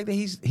standing on the fact that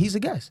he's a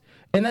guest,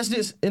 and that's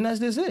just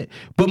it.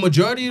 But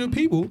majority of the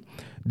people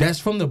that's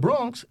from the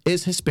Bronx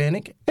is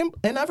Hispanic and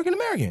African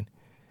American,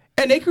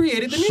 and they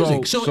created the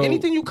music. So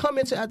anything you come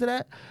into after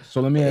that,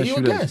 So let me ask you you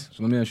a this. guest.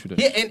 So let me ask you this.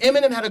 Yeah, and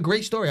Eminem had a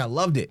great story. I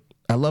loved it.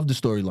 I loved the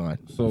storyline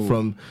So-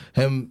 from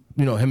him.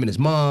 You know, him and his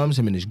moms,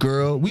 him and his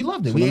girl. We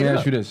loved it. So we let me ate it ask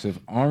up. you this: if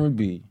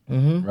R&B,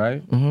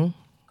 right,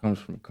 comes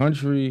from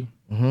country,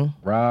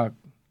 rock,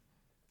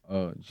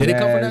 jazz. Did it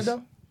come from that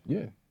though? Yeah,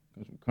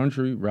 comes from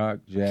country, rock,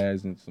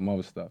 jazz, and some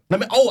other stuff. I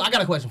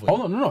got a question for you.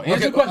 Hold on, no, answer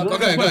Okay, the question.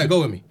 okay, go ahead,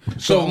 go with me.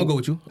 So I'm gonna go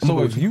with you. I'm So gonna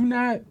go if with you. you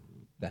not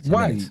Got 10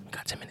 white, minutes.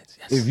 Got 10 minutes.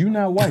 Yes. if you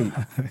not white,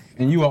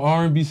 and you an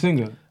R&B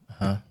singer,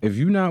 if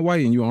you not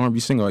white and you an R&B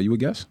singer, are you a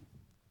guest?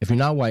 If you're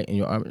not white and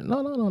you're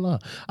no.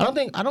 I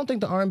don't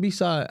think the R&B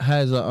side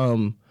has a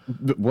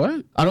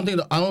What? I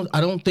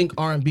don't think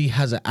R&B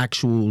has an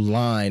actual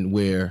line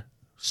where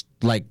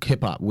like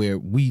hip hop where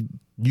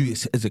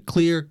it's a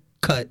clear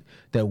cut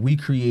that we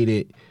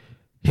created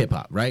hip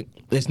hop, right?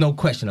 There's no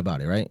question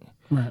about it, right?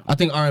 Right. I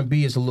think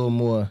R&B is a little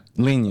more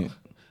Lenient.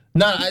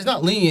 no, it's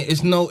not lenient.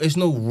 It's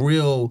no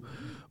real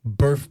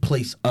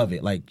birthplace of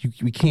it. Like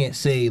we can't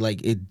say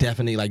like it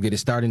definitely like did it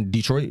start in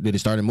Detroit? Did it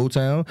start in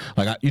Motown?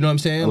 Like you know what I'm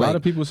saying? A like, lot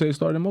of people say it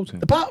started in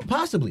Motown.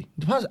 Possibly.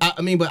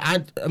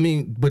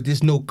 But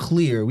there's no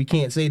clear. We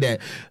can't say that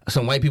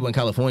some white people in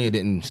California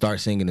didn't start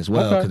singing as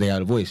well Okay. because they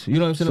had a voice. You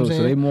know what I'm So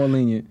saying? they more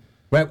lenient.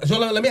 Right. So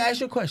let me ask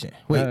you a question.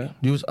 Wait, Alright.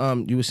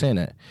 you were saying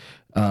that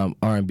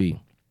R&B.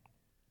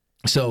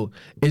 So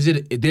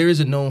there is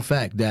a known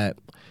fact that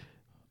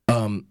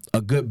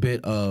a good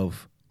bit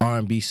of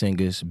R&B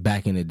singers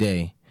back in the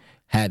day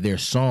had their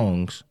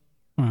songs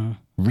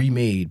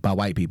remade by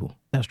white people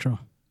That's true.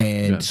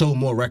 and sold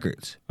more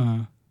records.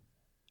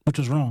 Which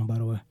was wrong, by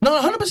the way. No,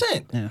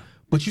 100%. Yeah.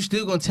 But you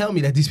still gonna tell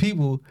me that these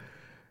people,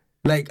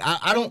 like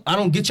I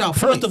don't get y'all.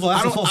 First point. of all, that's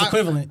I a don't- false I-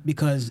 equivalent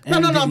because No,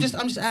 and I'm then- just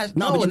asking.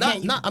 No, No, but you not,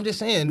 can't- not. I'm just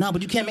saying. No,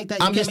 but you can't make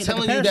that. I'm you just can't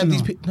make telling you that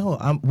these people. people. No,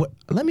 I'm. What?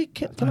 Let me.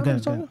 Can I Okay,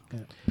 finish talking?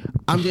 okay.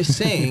 I'm just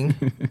saying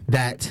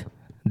that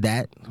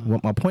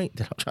what my point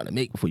that I'm trying to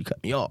make before you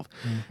cut me off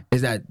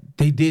is that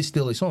they did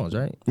steal their songs,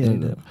 right? Yeah,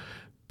 And, they did.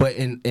 But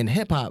in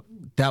hip hop,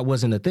 that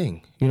wasn't a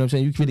thing. You know what I'm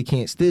saying? You really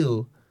can't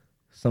steal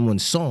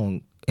someone's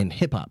song in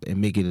hip hop and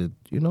make it a.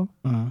 You know.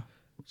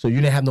 So you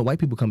didn't have no white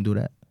people come do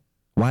that.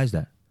 Why is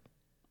that?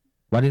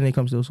 Why didn't they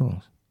come steal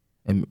songs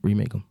and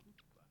remake them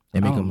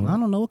and make them? I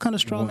don't know what kind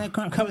of strong man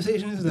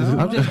conversation is that.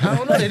 I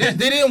don't know. They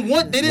didn't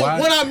want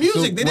Why? our music.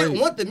 So, they didn't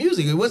wait. want the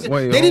music. It wasn't.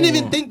 Wait, they didn't hold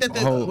even on. think that the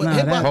Hold-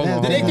 hip Nah, hop.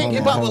 that- Did they hold think on,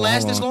 hip hop would hold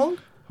last on. this long?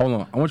 Hold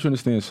on. I want you to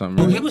understand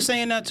something. He Right? was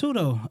saying that too,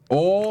 though.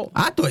 All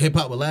I thought hip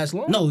hop would last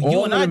long. No, you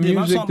all and of I the did. I'm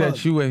music talking that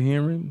about. you are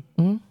hearing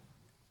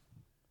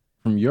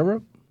from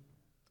Europe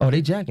Oh,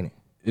 they jacking it.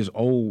 is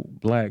old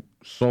black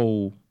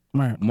soul,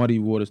 Right. Muddy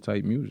Waters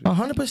type music.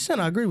 100%.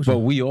 I agree with But you.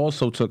 we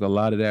also took a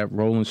lot of that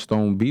Rolling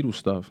Stone Beatles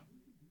stuff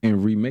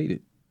and remade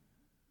it.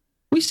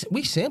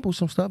 We sample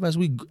some stuff as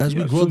we Yeah,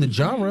 grow so- the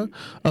genre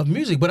of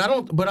music. But I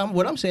don't. But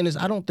what I'm saying is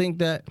I don't think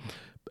that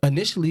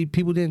initially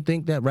people didn't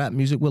think that rap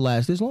music would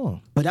last this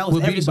long. But that was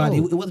Would be everybody.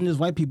 so. It wasn't just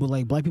white people.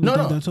 Like black people No,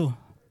 thought no. that too.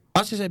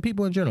 I should say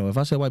people in general. If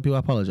I said white people, I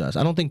apologize.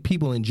 I don't think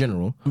people in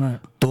general Right.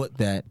 thought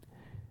that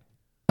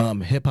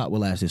hip hop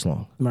would last this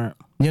long. Right.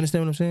 You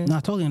understand what I'm saying? No, I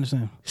totally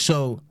understand.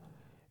 So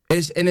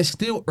it's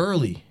still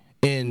early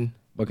in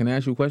But can I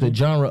ask you a the question?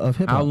 genre of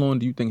hip How hop. long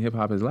do you think hip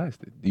hop has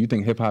lasted? Do you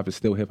think hip hop is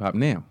still hip hop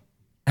now?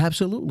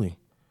 Absolutely.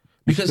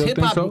 Because Still hip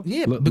think hop, so?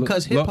 yeah, Look,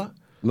 because hip hop.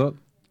 Look.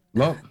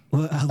 Well,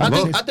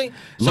 I think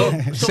so.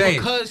 Look. So Say it.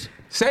 because,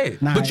 Say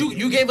it. Nah, but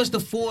you gave us the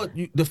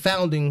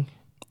founding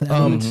the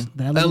elements,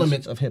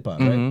 elements of hip hop,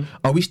 right?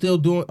 Are we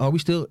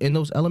still in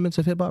those elements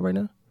of hip hop right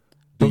now?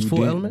 Those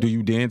four elements. Do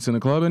you dance in the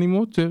club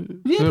anymore? Yeah, to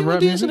people rap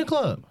dance in the music?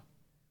 club.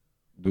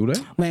 Do they?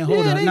 Man,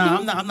 hold Yeah, up. they Nah,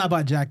 do. I'm not about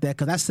to jack that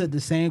because I said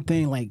the same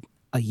thing like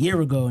a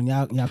year ago and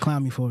y'all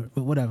clown me for it.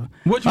 But whatever.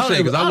 What you say?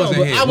 Because I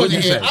wasn't here. I What'd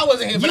wasn't you here. say? I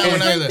wasn't here for that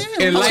one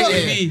either.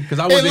 Enlighten me, because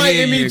I wasn't Enlighten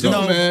here. me a year too,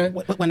 ago. no, man.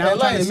 When I was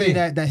trying to Enlighten say me.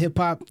 that hip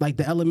hop, like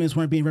the elements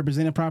weren't being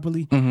represented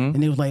properly,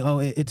 and it was like, oh,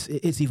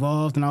 it's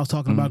evolved, and I was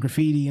talking about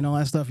graffiti and all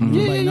that stuff. And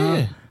you was like, nah.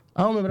 Yeah.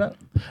 I don't remember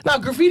that. Now,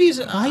 graffiti is.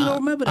 How you don't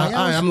remember that?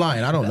 I'm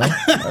lying. I don't know.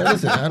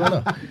 Listen, I don't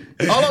know.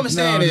 All I'm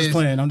saying I'm is. just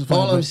playing. I'm just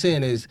playing, all I'm but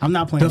saying is. I'm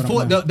not playing, The,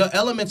 but I'm the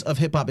elements of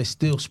hip hop is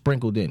still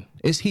sprinkled in.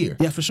 It's here.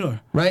 Yeah, for sure.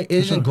 Right? It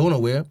isn't going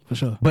nowhere. For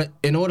sure. But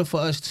in order for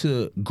us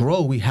to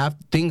grow,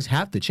 things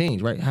have to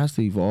change, right? It has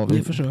to evolve.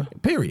 Yeah, for sure.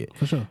 Period.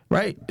 For sure.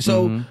 Right?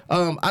 So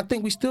I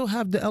think we still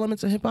have the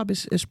elements of hip hop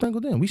is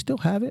sprinkled in. We still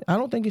have it. I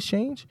don't think it's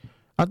changed.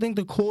 I think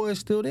the core is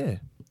still there.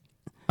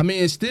 I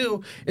mean, it's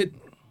still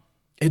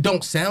it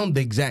don't sound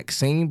the exact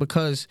same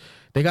because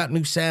they got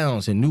new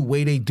sounds and new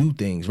way they do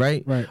things,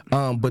 right? Right.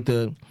 But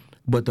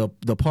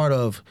the part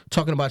of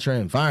talking about your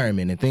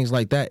environment and things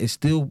like that is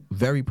still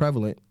very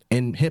prevalent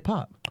in hip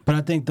hop. But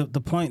I think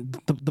the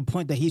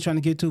point that he's trying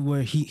to get to,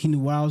 where he knew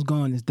where I was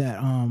going, is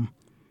that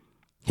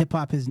hip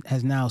hop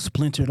has now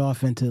splintered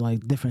off into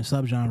like different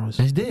subgenres.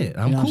 It's dead.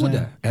 I'm You know cool what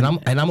with I'm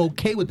that, and I'm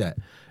okay with that,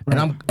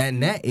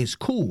 and that is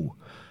cool.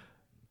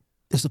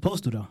 It's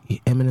supposed to though.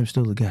 Eminem's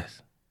still a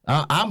guest.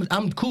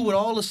 I'm cool with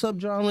all the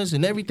subgenres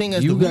and everything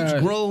as You the got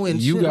roots grow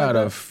and you shit got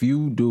like a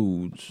few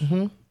dudes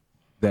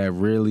that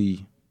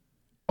really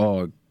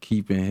are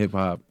keeping hip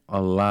hop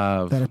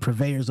alive. That are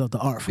purveyors of the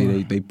art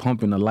form. They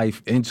pumping the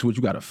life into it.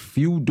 You got a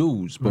few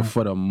dudes, but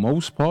for the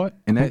most part,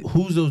 and that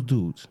Who's those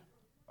dudes?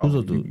 Who's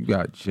those dudes? you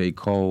got J.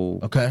 Cole.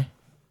 Okay,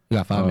 you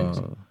got 5 minutes.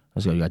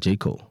 Let's go. You got J.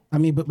 Cole. I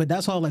mean, but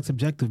that's all like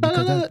subjective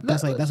because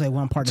that's like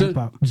one part of hip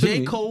hop.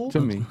 J. Cole.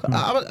 To me.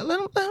 Let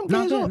him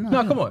get his own.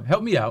 No, come on,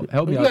 help me out.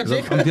 Help me You out. got 'Cause J.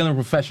 I'm Cole? dealing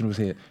with professionals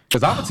here.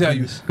 Because I'm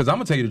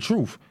gonna tell you the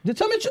truth. Just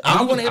tell me.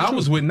 I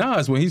was with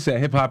Nas when he said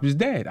hip hop is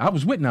dead. I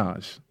was with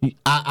Nas.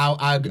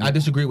 I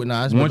disagree with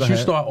Nas. but Once go you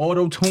ahead. start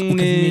auto tuning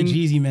Because he made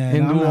Jeezy mad.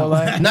 and I'm do all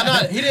not- that. No,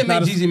 he didn't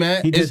make Jeezy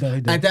mad. He did It's- though,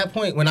 he did. At that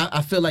point, when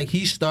I feel like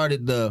he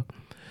started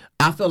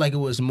I feel like it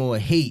was more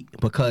hate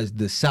because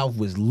the South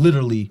was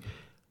literally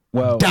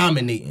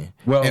dominating.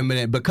 well- and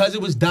then because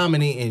it was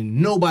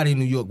dominating, nobody in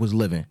New York was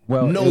living.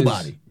 Well,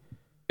 nobody.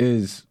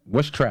 Is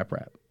what's trap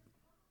rap?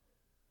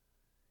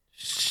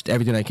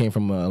 Everything that came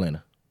from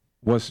Atlanta,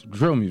 What's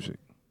drill music?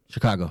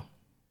 Chicago.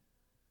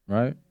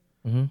 Right?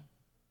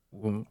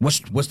 What's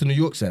the New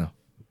York sound?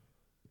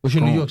 What's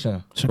your New York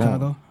sound?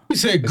 Chicago. You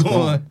said go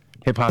on.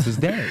 Hip hop is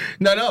dead.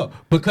 No,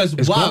 because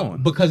It's why?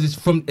 gone. Because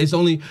it's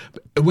only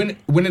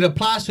when it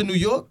applies to New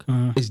York,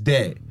 it's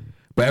dead.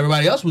 But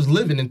everybody else was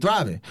living and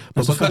thriving.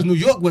 But because New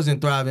York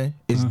wasn't thriving,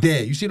 it's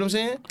dead. You see what I'm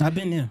saying? I've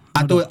been there.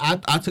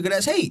 I took it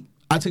as hate.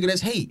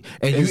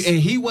 And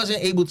he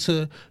wasn't able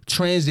to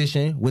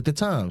transition with the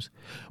times.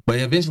 But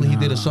eventually he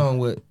did a song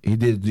with he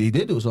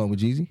did do a song with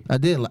Jeezy. I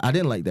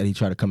didn't like that he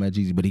tried to come at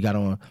Jeezy, but he got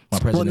on My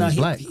President is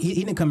Black. he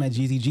didn't come at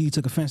Jeezy. Jeezy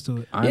took offense to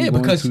it. I'm Yeah,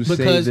 going because to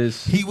say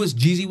this.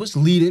 Jeezy was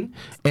leading,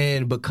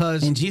 and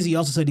because And Jeezy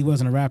also said he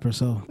wasn't a rapper,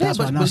 so that's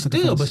why but Nas took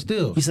offense.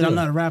 still. He said, "I'm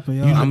not a rapper,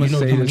 yo. I'm I'm gonna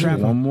say a this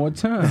trapper." one more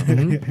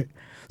time.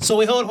 So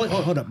wait,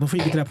 hold up. Before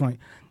you get to that point,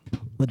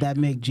 would that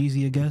make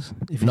Jeezy a guest?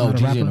 If he's No, not a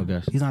Jeezy rapper? ain't no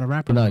guest. He's not a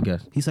rapper. He's not a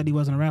guest. He said he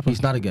wasn't a rapper.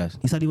 He's not a guest.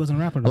 He said he wasn't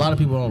a rapper. A lot of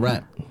people don't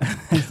rap.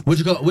 What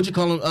you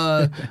call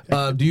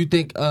him? Do you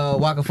think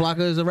Waka Flocka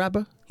is a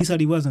rapper? He said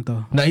he wasn't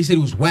though. No, he said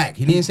he was whack.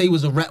 He didn't say he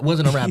wasn't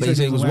a rapper. He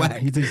said he was whack.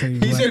 He said he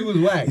was He whack. said he was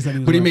whack. He said he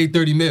was But he whack. made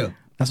 30 mil.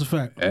 That's a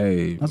fact.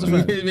 Hey, That's a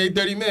fact. He made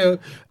 30 mil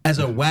as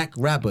a whack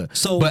rapper.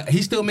 So- but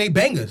he still made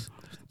bangers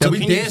that we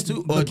can you- dance to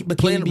or but can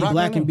playing you be rock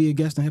black right and now. be a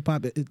guest in hip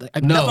hop?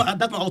 No.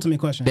 That's my ultimate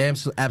question. Damn,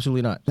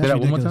 absolutely not. That's that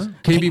one more ridiculous. time?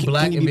 Can you be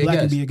black you and be a black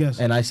guest? and be a guest?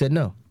 And I said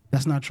no.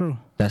 That's not true.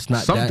 That's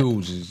not some that.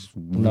 dudes is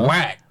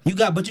whack. But you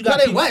No, got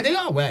they people, whack. They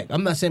are whack.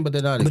 I'm not saying, but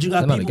they're not. but you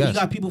they're got not a people. You guest.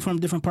 got people from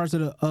different parts of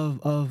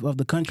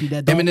the country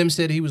that don't. Eminem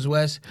said he was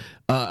West.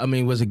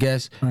 Was a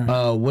guest.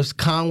 What's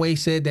Conway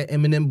said that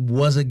Eminem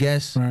was a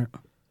guest. Right.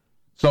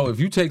 So if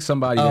you take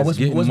somebody that's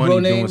getting what's money bro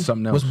name? doing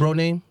something else, What's bro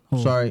name?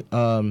 Sorry.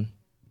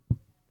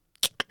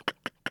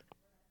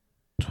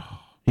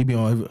 He be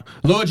on.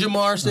 Lord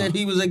Jamar said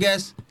he was a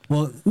guest.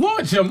 Well,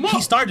 Lord Jamar.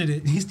 he started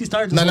it. He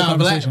started this No, whole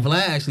conversation.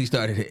 Vlad actually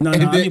started it. No,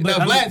 And I then- mean, but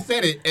I Vlad mean-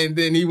 said it, and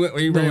then he ran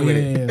with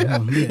yeah,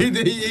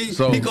 it.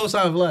 yeah. He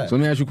co-signed Vlad. So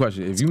let me ask you a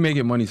question: if you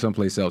making money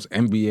someplace else,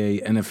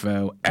 NBA,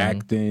 NFL,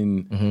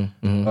 acting,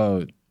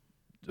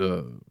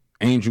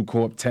 Angel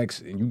Corp, Tex,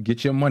 and you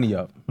get your money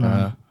up,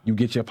 you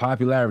get your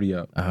popularity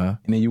up, and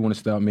then you want to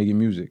start making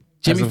music.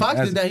 Jimmy As a- Foxx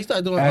as- did that. He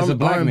started doing as a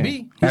black R&B.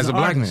 man. As a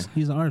black man.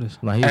 He's an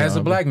artist. Nah, he As a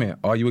R&B. black man,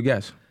 are you a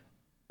guest?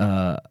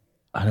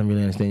 I didn't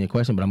really understand your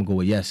question, but I'm gonna go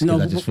with yes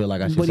because I just feel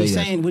like I should what say he's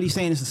yes. saying, what he's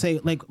saying is to say,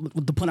 like,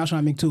 the point I was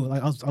trying to make too.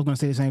 Like, I was gonna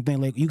say the same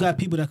thing. Like, you got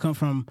people that come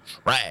from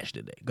Trash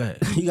today. Go ahead.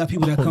 You got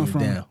people that come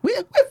from.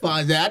 Where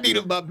Fonz at? I need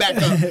him back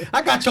up.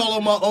 I got y'all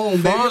on my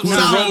own, baby. Fonz I'm will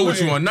solid roll with over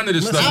you here. on none of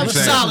this Listen, stuff I'm I'm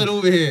saying. solid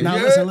over here. Now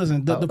You heard?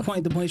 listen. The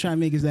point he's trying to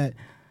make is that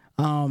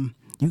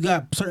you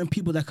got certain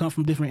people that come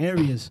from different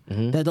areas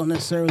that don't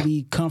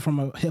necessarily come from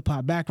a hip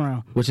hop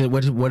background. What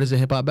is a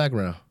hip hop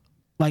background?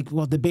 Like,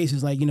 well, the base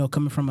is like, you know,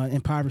 coming from an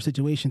impoverished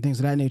situation, things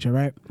of that nature,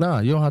 right?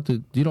 Nah, you don't have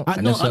to. You don't.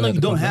 I know you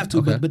don't have to,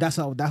 Okay. but that's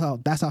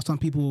how some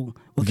people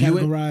will View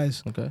it?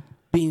 categorize Okay.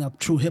 being a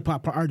true hip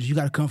hop artist. You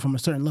got to come from a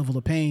certain level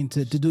of pain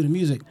to do the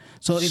music.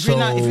 So if you're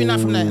not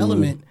from that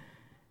element,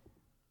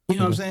 you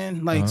know what I'm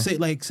saying?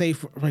 Like say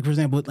for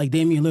example, like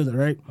Damian Lillard,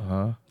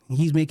 right?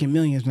 He's making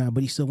millions now,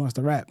 but he still wants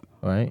to rap.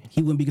 Right.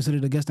 He wouldn't be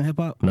considered a guest in hip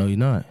hop. No, you're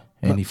not.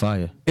 And he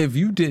fire. If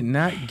you did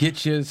not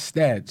get your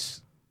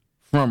stats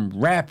from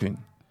rapping,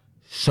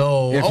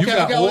 So if you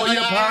got all well,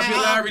 your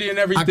popularity and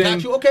everything I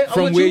got you. Okay, I'm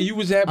from with where you. you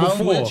was at I'm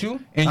before, with you.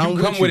 and I'm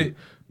you come with with you. it,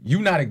 you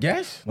not a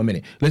guest? 1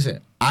 minute.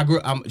 Listen,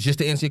 I'm just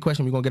to answer your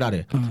question. We're gonna get out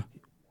of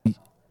here.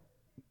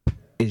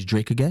 Is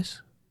Drake a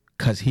guest?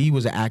 Cause he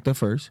was an actor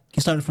first.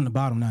 He started from the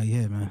bottom now,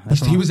 yeah, man.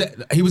 That's He wrong.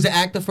 was an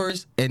actor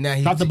first, and now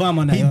Drop the bomb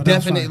on that, he yo. That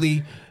was fine.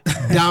 definitely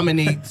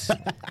dominates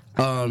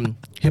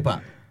hip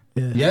hop.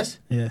 Yeah. Yes.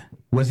 Yeah.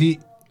 Was he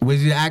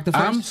an actor 1st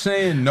I'm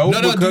saying no,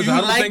 because do you I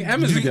don't like, think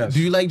M is a guest.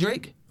 Do you like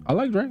Drake? I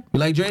like Drake. You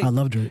like Drake? I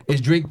love Drake.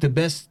 Is Drake the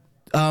best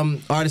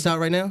artist out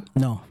right now?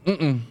 No.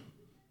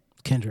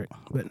 Kendrick.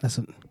 But that's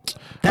All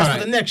for right.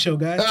 the next show,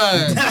 guys.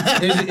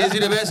 Is he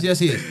the best? Yes,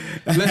 he is.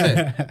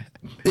 Listen,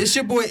 it's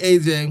your boy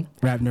AJ.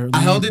 Rap nerd. I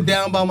held it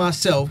down by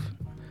myself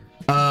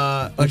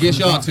against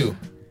y'all two.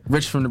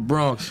 Rich from the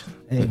Bronx.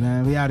 Hey,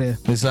 man, we out here.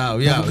 It's out.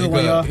 We Have out. a good We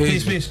one, y'all. good.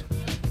 Peace, peace.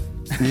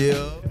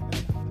 Yeah.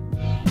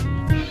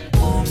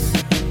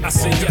 I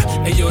said,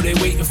 yeah, hey yo, they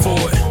waiting for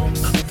it.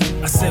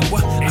 I said,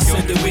 what? I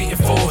said, they waiting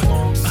for it.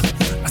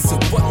 I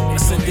said, what? I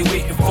said, they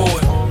waiting for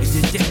it.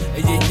 Yeah,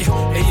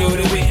 hey yo,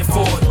 they waiting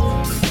for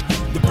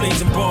it. The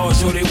blazing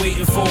bars, yo, they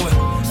waiting for it.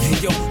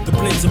 Hey yo, the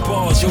blazing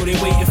bars, yo, they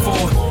waiting for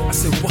it. I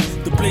said, what?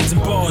 The blazing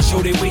bars,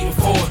 yo, they waiting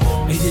for it.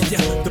 Hey,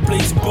 yeah, the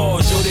blazing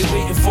bars, yo, they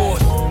waiting for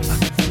it.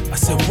 I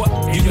said, what?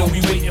 You know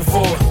we waiting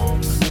for it.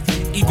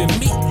 Even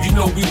me, you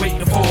know we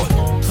waiting for it.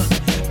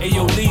 Hey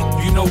yo, Lee,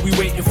 you know we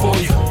waiting for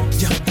you.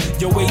 Yeah.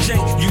 Yo, AJ,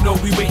 you know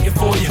we waiting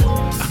for you.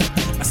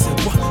 I said,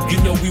 what? You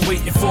know we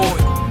waiting for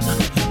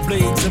it.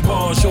 Blades and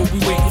bars, yo, we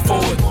waiting for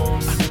it.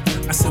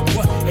 I said,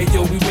 what? Hey,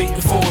 yo, we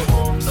waiting for it.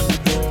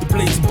 The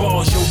blades and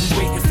bars, yo, we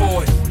waiting for it.